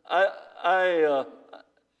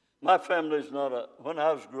my family's when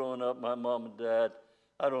I was growing up, my mom and dad,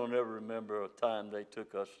 I don't ever remember a time they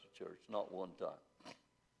took us to church, not one time.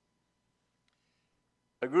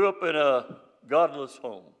 I grew up in a godless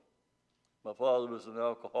home. My father was an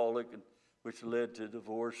alcoholic, which led to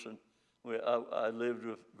divorce, and I lived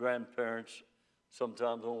with grandparents,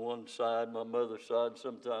 sometimes on one side, my mother's side,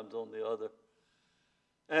 sometimes on the other.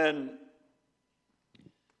 And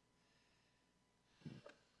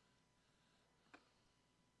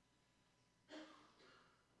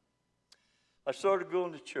I started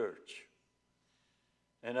going to church,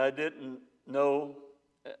 and I didn't know,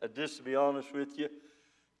 just to be honest with you,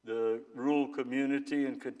 the rural community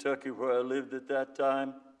in Kentucky where I lived at that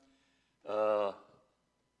time,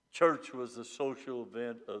 church was the social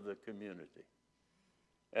event of the community.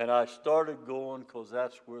 And I started going because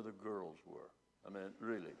that's where the girls were. I mean,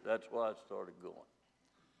 really, that's why I started going.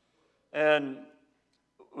 And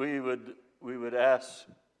we would ask,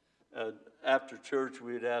 after church,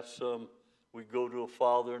 we'd go to a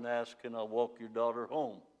father and ask, can I walk your daughter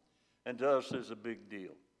home? And to us, it's a big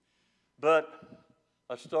deal. But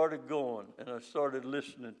I started going, and I started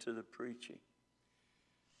listening to the preaching.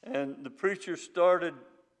 And the preacher started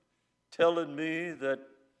telling me that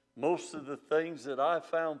most of the things that I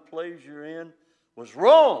found pleasure in was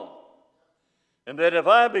wrong. And that if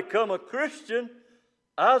I become a Christian,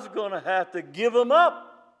 I was going to have to give them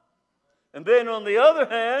up. And then on the other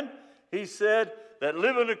hand, he said that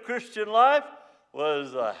living a Christian life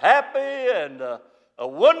was a happy and a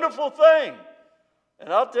wonderful thing.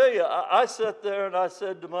 And I'll tell you, I sat there and I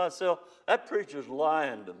said to myself, that preacher's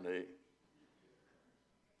lying to me.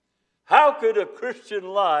 How could a Christian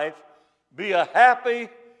life be a happy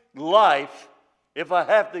life if I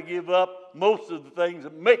have to give up most of the things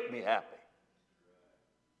that make me happy?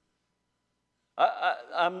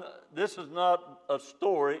 This is not a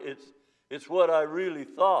story, it's what I really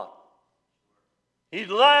thought. He's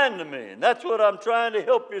lying to me, and that's what I'm trying to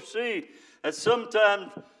help you see. And sometimes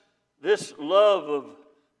this love of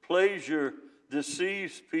pleasure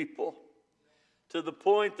deceives people to the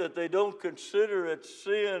point that they don't consider it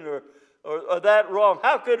sin or that wrong.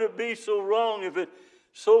 How could it be so wrong if it's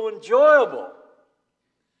so enjoyable?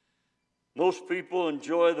 Most people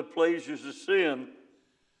enjoy the pleasures of sin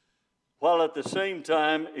while at the same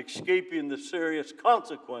time escaping the serious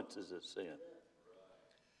consequences of sin.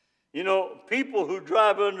 You know, people who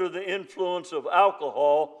drive under the influence of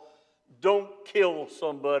alcohol don't kill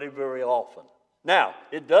somebody very often. Now,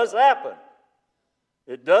 it does happen.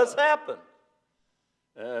 It does happen.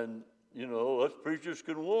 And, you know, us preachers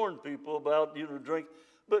can warn people about, drink.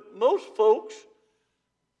 But most folks,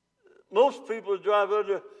 most people who drive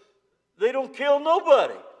under, they don't kill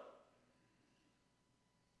nobody.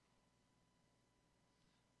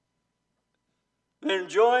 They're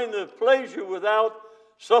enjoying the pleasure without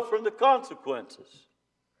suffering the consequences.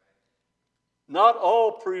 Not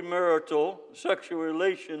all premarital sexual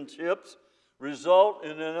relationships result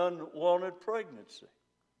in an unwanted pregnancy.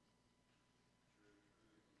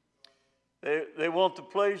 They want the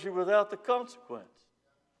pleasure without the consequence.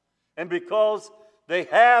 And because they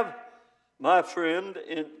have, my friend,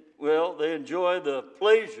 they enjoy the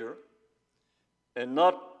pleasure and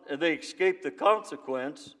they escape the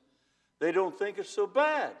consequence, they don't think it's so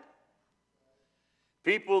bad.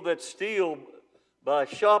 People that steal by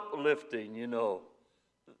shoplifting,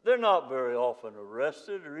 they're not very often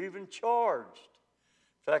arrested or even charged.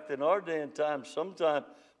 In fact, in our day and time, sometimes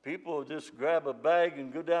people will just grab a bag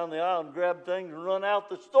and go down the aisle and grab things and run out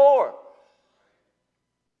the store.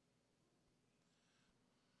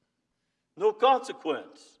 No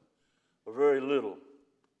consequence, or very little,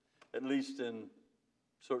 at least in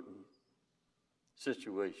certain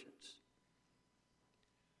situations.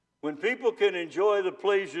 When people can enjoy the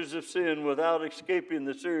pleasures of sin without escaping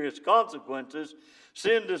the serious consequences,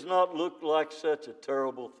 sin does not look like such a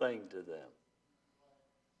terrible thing to them.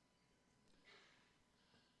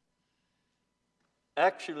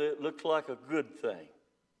 Actually, it looks like a good thing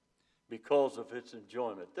because of its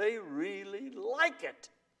enjoyment. They really like it.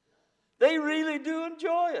 They really do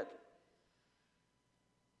enjoy it.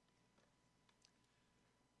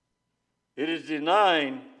 It is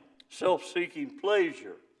denying self-seeking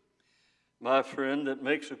pleasure, my friend, that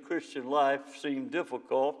makes a Christian life seem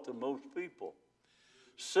difficult to most people.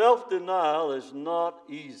 Self-denial is not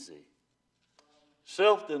easy.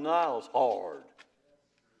 Self-denial is hard.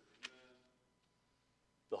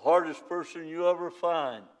 The hardest person you ever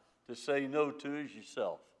find to say no to is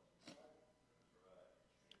yourself.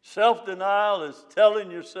 Self-denial is telling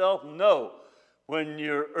yourself no when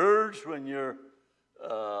you're urged, when you're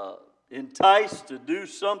enticed to do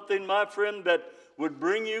something, my friend, that would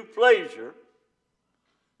bring you pleasure.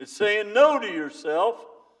 It's saying no to yourself.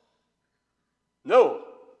 No.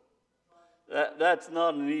 That's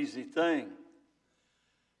not an easy thing.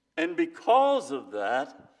 And because of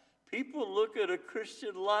that, people look at a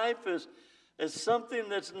Christian life as something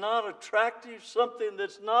that's not attractive, something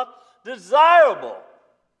that's not desirable.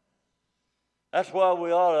 That's why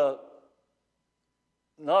we ought to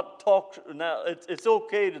not talk. Now, it's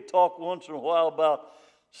okay to talk once in a while about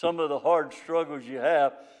some of the hard struggles you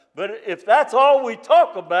have, but if that's all we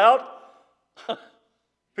talk about,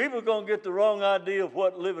 people are going to get the wrong idea of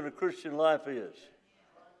what living a Christian life is.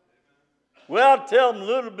 Well, I'll tell them a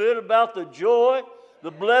little bit about the joy,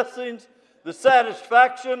 the blessings, the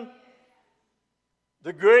satisfaction,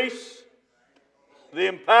 the grace, the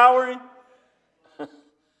empowering.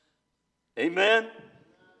 Amen.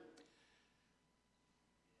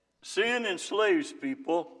 Sin enslaves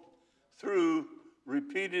people through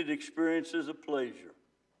repeated experiences of pleasure.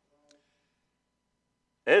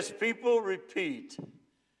 As people repeat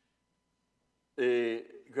the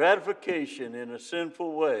gratification in a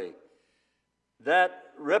sinful way,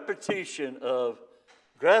 that repetition of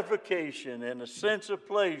gratification and a sense of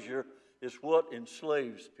pleasure is what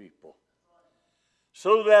enslaves people.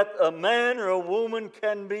 So that a man or a woman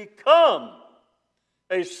can become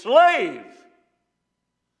a slave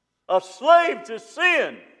to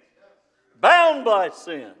sin, bound by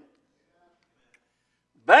sin.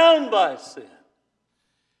 Bound by sin.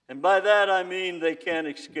 And by that I mean they can't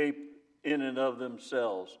escape in and of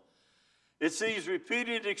themselves. It's these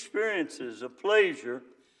repeated experiences of pleasure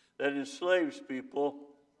that enslaves people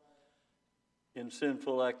in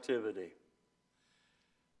sinful activity.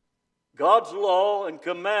 God's law and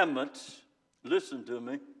commandments, listen to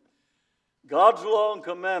me, God's law and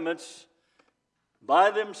commandments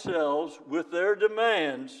by themselves with their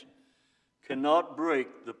demands cannot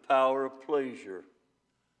break the power of pleasure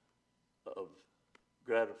of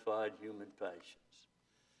gratified human passions.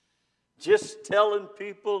 Just telling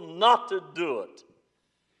people not to do it,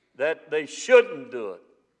 that they shouldn't do it,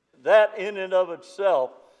 that in and of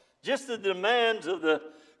itself, just the demands of the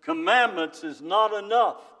commandments is not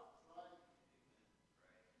enough.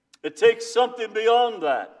 It takes something beyond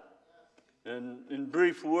that. And in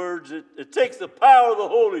brief words, it takes the power of the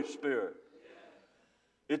Holy Spirit.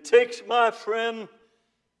 It takes, my friend,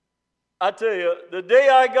 I tell you, the day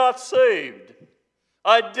I got saved,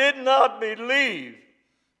 I did not believe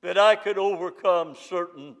that I could overcome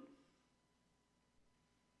certain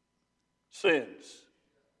sins.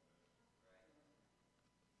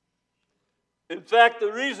 In fact,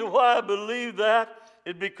 the reason why I believe that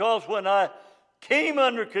is because when I came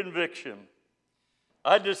under conviction,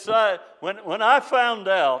 I decided, when I found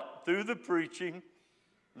out through the preaching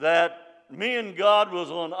that me and God was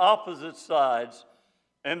on opposite sides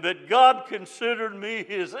and that God considered me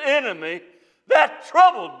his enemy, that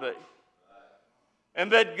troubled me.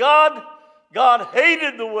 And that God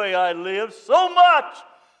hated the way I lived so much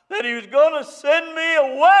that he was going to send me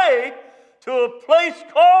away to a place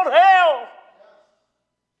called hell.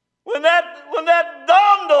 When that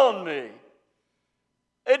dawned on me,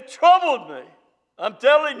 it troubled me. I'm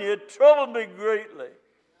telling you, it troubled me greatly.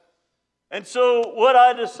 And so what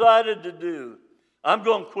I decided to do, I'm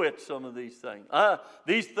going to quit some of these things.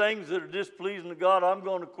 These things that are displeasing to God, I'm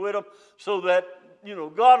going to quit them so that,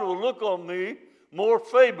 God will look on me more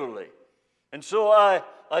favorably. And so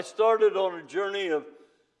I started on a journey of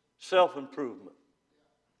self-improvement.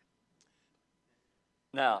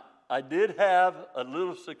 Now, I did have a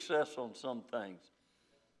little success on some things,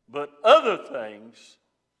 but other things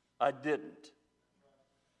I didn't.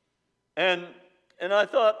 And I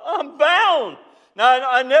thought, I'm bound. Now,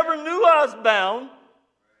 I never knew I was bound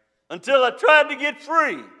until I tried to get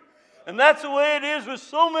free. And that's the way it is with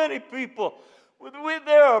so many people.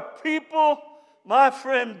 There are people, my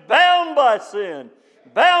friend, bound by sin,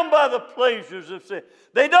 bound by the pleasures of sin.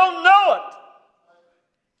 They don't know it.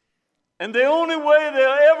 And the only way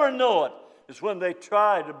they'll ever know it is when they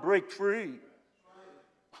try to break free.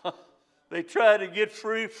 They try to get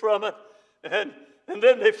free from it, and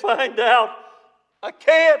then they find out, I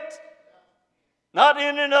can't. Not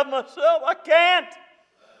in and of myself, I can't.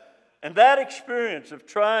 And that experience of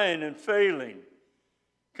trying and failing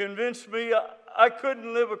convinced me I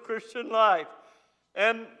couldn't live a Christian life.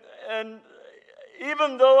 And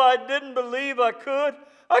even though I didn't believe I couldn't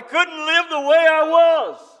live the way I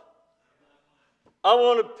was. I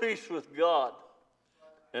wanted peace with God.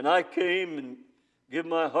 And I came and gave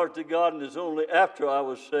my heart to God, and it's only after I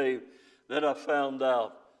was saved that I found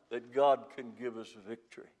out that God can give us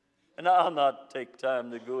victory. And I'll not take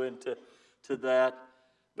time to go into that.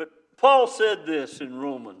 But Paul said this in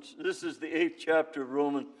Romans. This is the 8th chapter of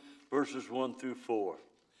Romans, verses 1 through 4.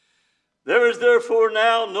 There is therefore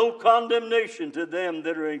now no condemnation to them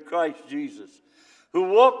that are in Christ Jesus, who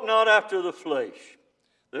walk not after the flesh.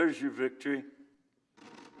 There's your victory.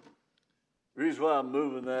 The reason why I'm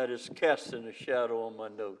moving that is casting a shadow on my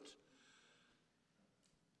notes.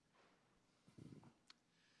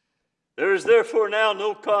 There is therefore now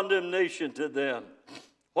no condemnation to them.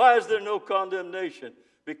 Why is there no condemnation?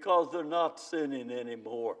 Because they're not sinning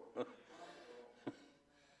anymore.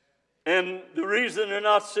 And the reason they're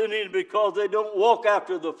not sinning is because they don't walk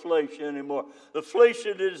after the flesh anymore. The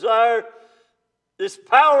fleshly desire, this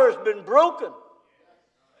power has been broken.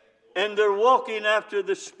 And they're walking after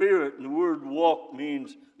the Spirit. And the word walk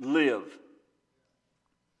means live.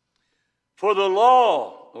 For the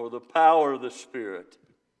law, or the power of the Spirit,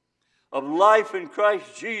 of life in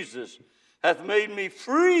Christ Jesus hath made me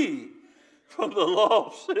free from the law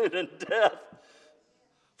of sin and death.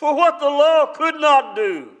 For what the law could not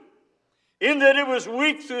do, in that it was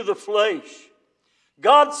weak through the flesh,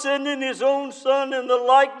 God sending his own Son in the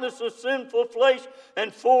likeness of sinful flesh,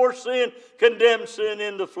 and for sin condemned sin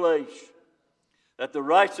in the flesh, that the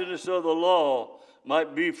righteousness of the law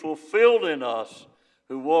might be fulfilled in us,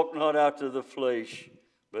 who walk not after the flesh,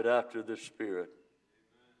 but after the Spirit.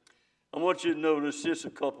 I want you to notice just a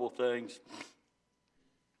couple things.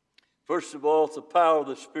 First of all, it's the power of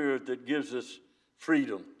the Spirit that gives us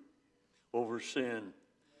freedom over sin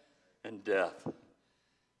and death.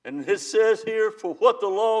 And it says here, for what the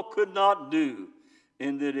law could not do,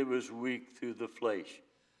 in that it was weak through the flesh.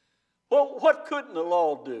 Well, what couldn't the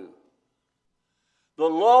law do? The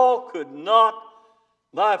law could not,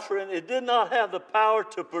 my friend, it did not have the power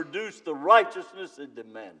to produce the righteousness it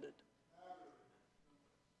demanded.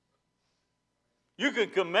 You can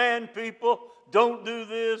command people, don't do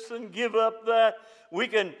this and give up that. We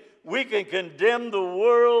can condemn the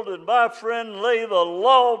world and, my friend, lay the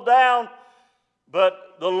law down.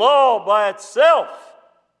 But the law by itself,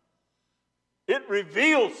 it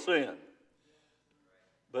reveals sin.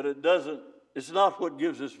 But it's not what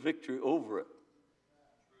gives us victory over it.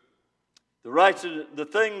 The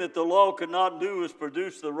thing that the law could not do is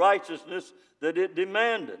produce the righteousness that it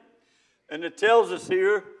demanded. And it tells us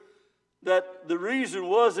here that the reason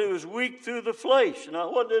was it was weak through the flesh.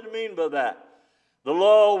 Now, what did it mean by that? The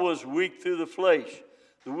law was weak through the flesh.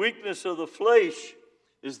 The weakness of the flesh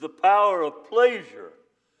is the power of pleasure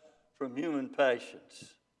from human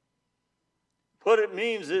passions. What it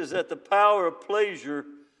means is that the power of pleasure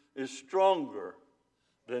is stronger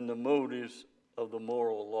than the motives of the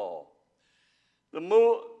moral law.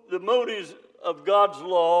 The motives of God's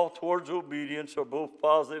law towards obedience are both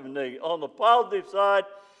positive and negative. On the positive side,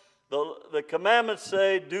 the commandments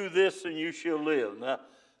say, do this and you shall live. Now,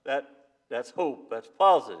 that's hope. That's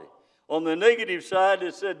positive. On the negative side,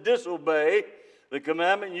 it said, disobey the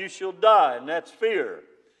commandment, you shall die, and that's fear.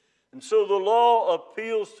 And so the law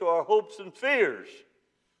appeals to our hopes and fears.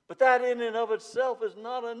 But that in and of itself is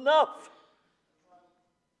not enough.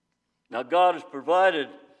 Now, God has provided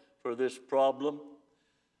for this problem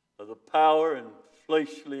of the power and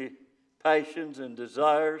fleshly passions and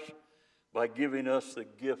desires by giving us the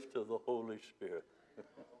gift of the Holy Spirit.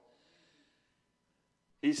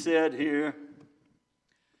 He said here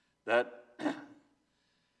that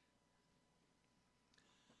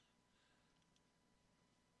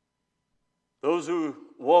those who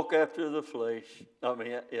walk after the flesh,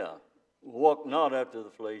 walk not after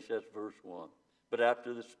the flesh, that's verse 1, but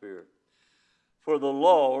after the Spirit. For the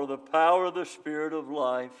law, or the power of the Spirit of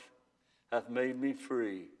life, hath made me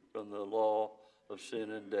free from the law of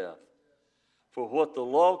sin and death. For what the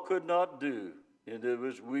law could not do, and it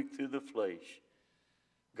was weak through the flesh,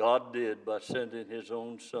 God did by sending his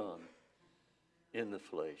own Son in the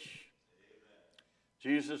flesh.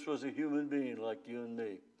 Jesus was a human being like you and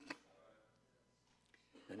me.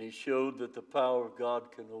 And he showed that the power of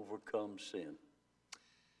God can overcome sin.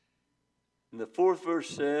 And the 4th verse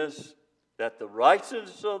says that the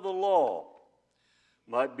righteousness of the law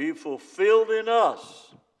might be fulfilled in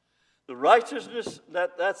us. The righteousness,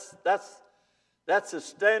 that's a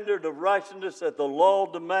standard of righteousness that the law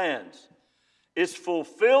demands. It's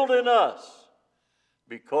fulfilled in us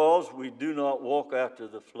because we do not walk after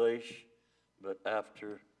the flesh, but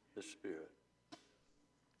after the Spirit.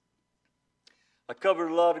 I covered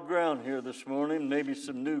a lot of ground here this morning, maybe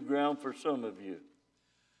some new ground for some of you.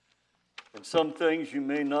 And some things you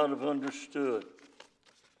may not have understood.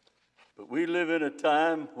 But we live in a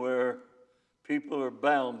time where people are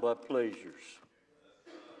bound by pleasures.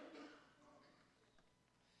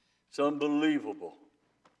 It's unbelievable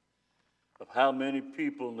of how many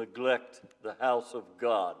people neglect the house of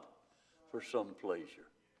God for some pleasure.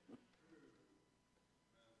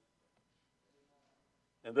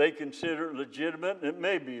 And they consider it legitimate, and it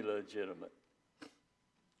may be legitimate.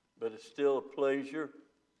 But it's still a pleasure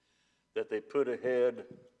that they put ahead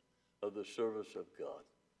of the service of God.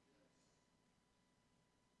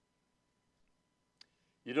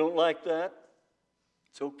 You don't like that?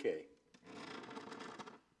 It's okay.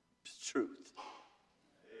 It's truth.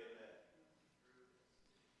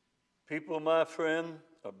 People, my friend,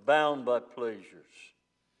 are bound by pleasures.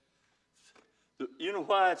 You know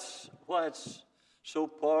why it's so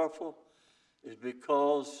powerful? Is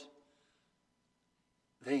because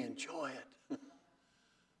they enjoy it.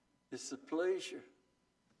 It's a pleasure.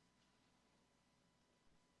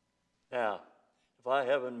 Now, if I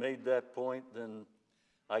haven't made that point, then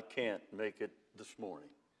I can't make it this morning.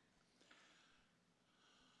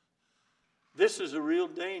 This is a real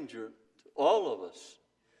danger to all of us.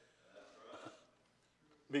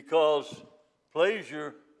 Because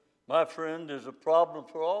pleasure, my friend, is a problem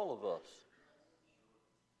for all of us.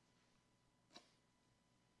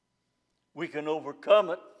 We can overcome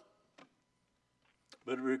it,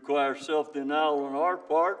 but it requires self-denial on our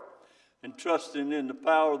part and trusting in the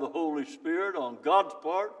power of the Holy Spirit on God's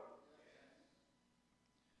part.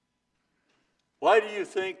 Why do you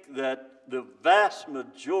think that the vast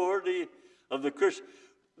majority of the Christians,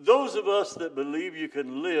 those of us that believe you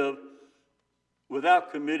can live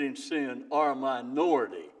without committing sin, are a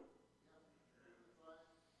minority?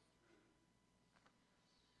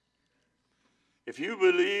 If you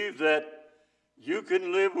believe that you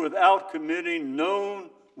can live without committing known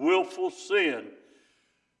willful sin,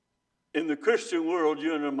 in the Christian world,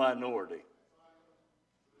 you're in a minority.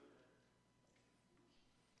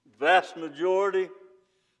 Vast majority,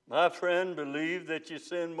 my friend, believe that you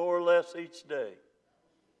sin more or less each day.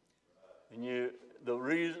 And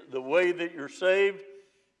the way that you're saved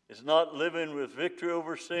is not living with victory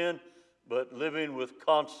over sin, but living with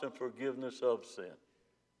constant forgiveness of sin.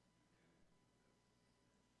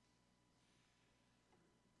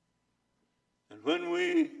 And when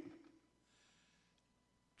we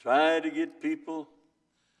try to get people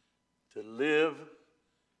to live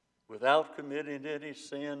without committing any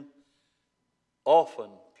sin, often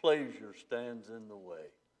pleasure stands in the way.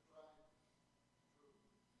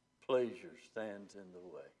 Pleasure stands in the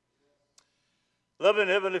way. Loving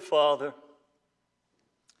Heavenly Father,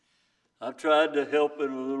 I've tried to help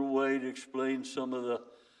in a little way to explain some of the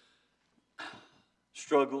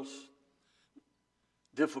struggles,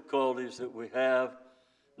 difficulties that we have,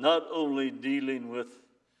 not only dealing with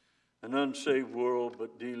an unsaved world,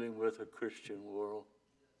 but dealing with a Christian world.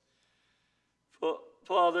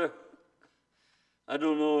 Father, I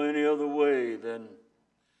don't know any other way than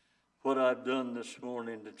what I've done this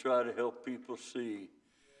morning to try to help people see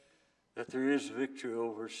that there is victory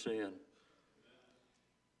over sin.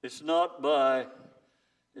 It's not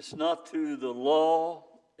through the law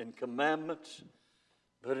and commandments,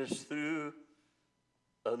 but it's through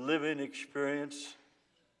a living experience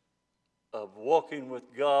of walking with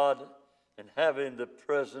God and having the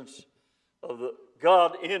presence of the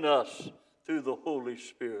God in us through the Holy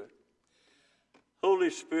Spirit. Holy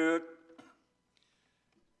Spirit,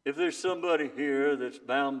 if there's somebody here that's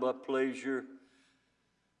bound by pleasure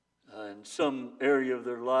in some area of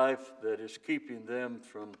their life that is keeping them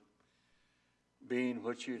from being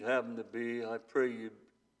what you'd have them to be, I pray you'd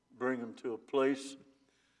bring them to a place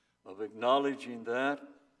of acknowledging that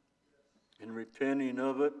and repenting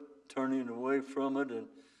of it, turning away from it, and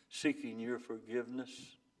seeking your forgiveness.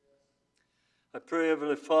 I pray,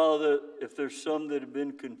 Heavenly Father, if there's some that have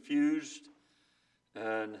been confused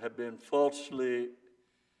and have been falsely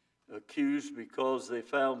accused because they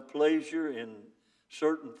found pleasure in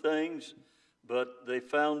certain things, but they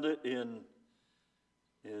found it in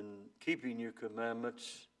keeping your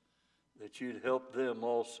commandments, that you'd help them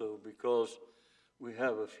also, because we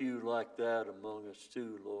have a few like that among us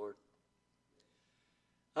too, Lord.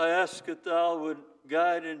 I ask that thou would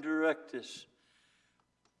guide and direct us.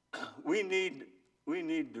 We need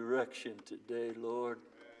direction today, Lord.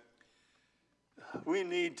 We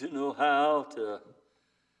need to know how to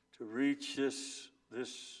reach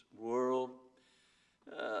this world.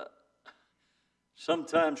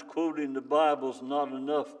 Sometimes quoting the Bible is not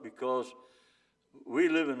enough, because we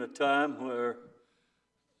live in a time where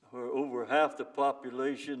over half the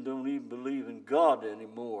population don't even believe in God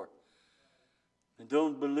anymore. And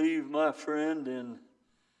don't believe, my friend,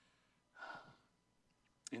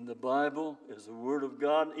 in the Bible as the Word of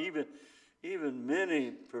God. Even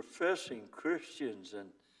many professing Christians and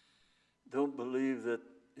don't believe that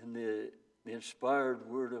in the inspired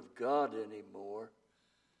Word of God anymore.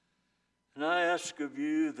 And I ask of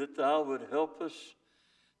you that thou would help us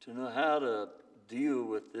to know how to deal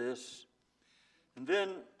with this. And then,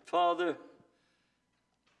 Father,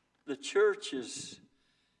 the church is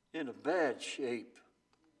in a bad shape.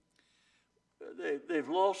 They've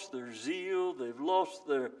lost their zeal. They've lost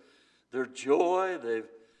their joy.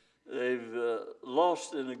 They've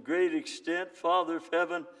lost, in a great extent, Father of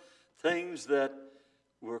heaven, things that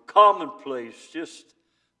were commonplace just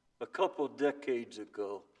a couple of decades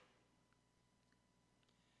ago.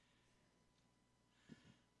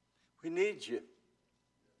 We need you.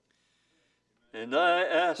 And I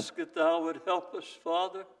ask that thou would help us,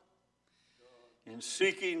 Father, in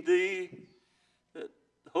seeking thee, that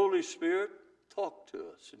the Holy Spirit talk to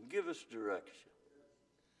us and give us direction.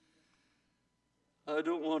 I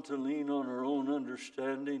don't want to lean on our own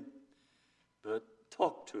understanding, but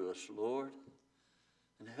talk to us, Lord,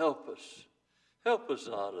 and help us. Help us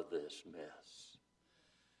out of this mess.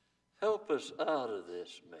 Help us out of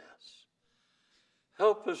this mess.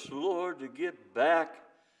 Help us, Lord, to get back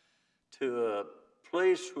to a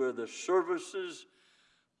place where the services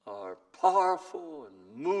are powerful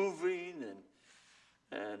and moving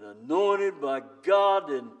and anointed by God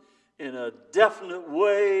in a definite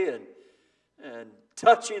way, and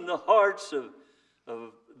touching the hearts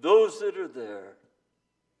of those that are there.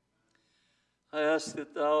 I ask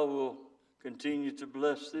that thou will continue to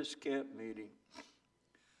bless this camp meeting,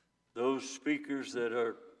 those speakers that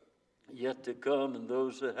are yet to come and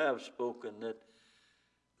those that have spoken, that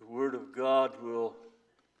the Word of God will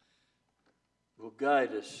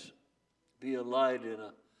guide us, be a light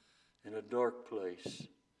in a dark place.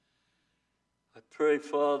 I pray,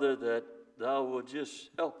 Father, that thou will just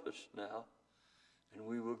help us now, and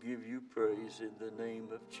we will give you praise in the name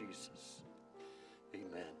of Jesus.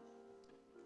 Amen.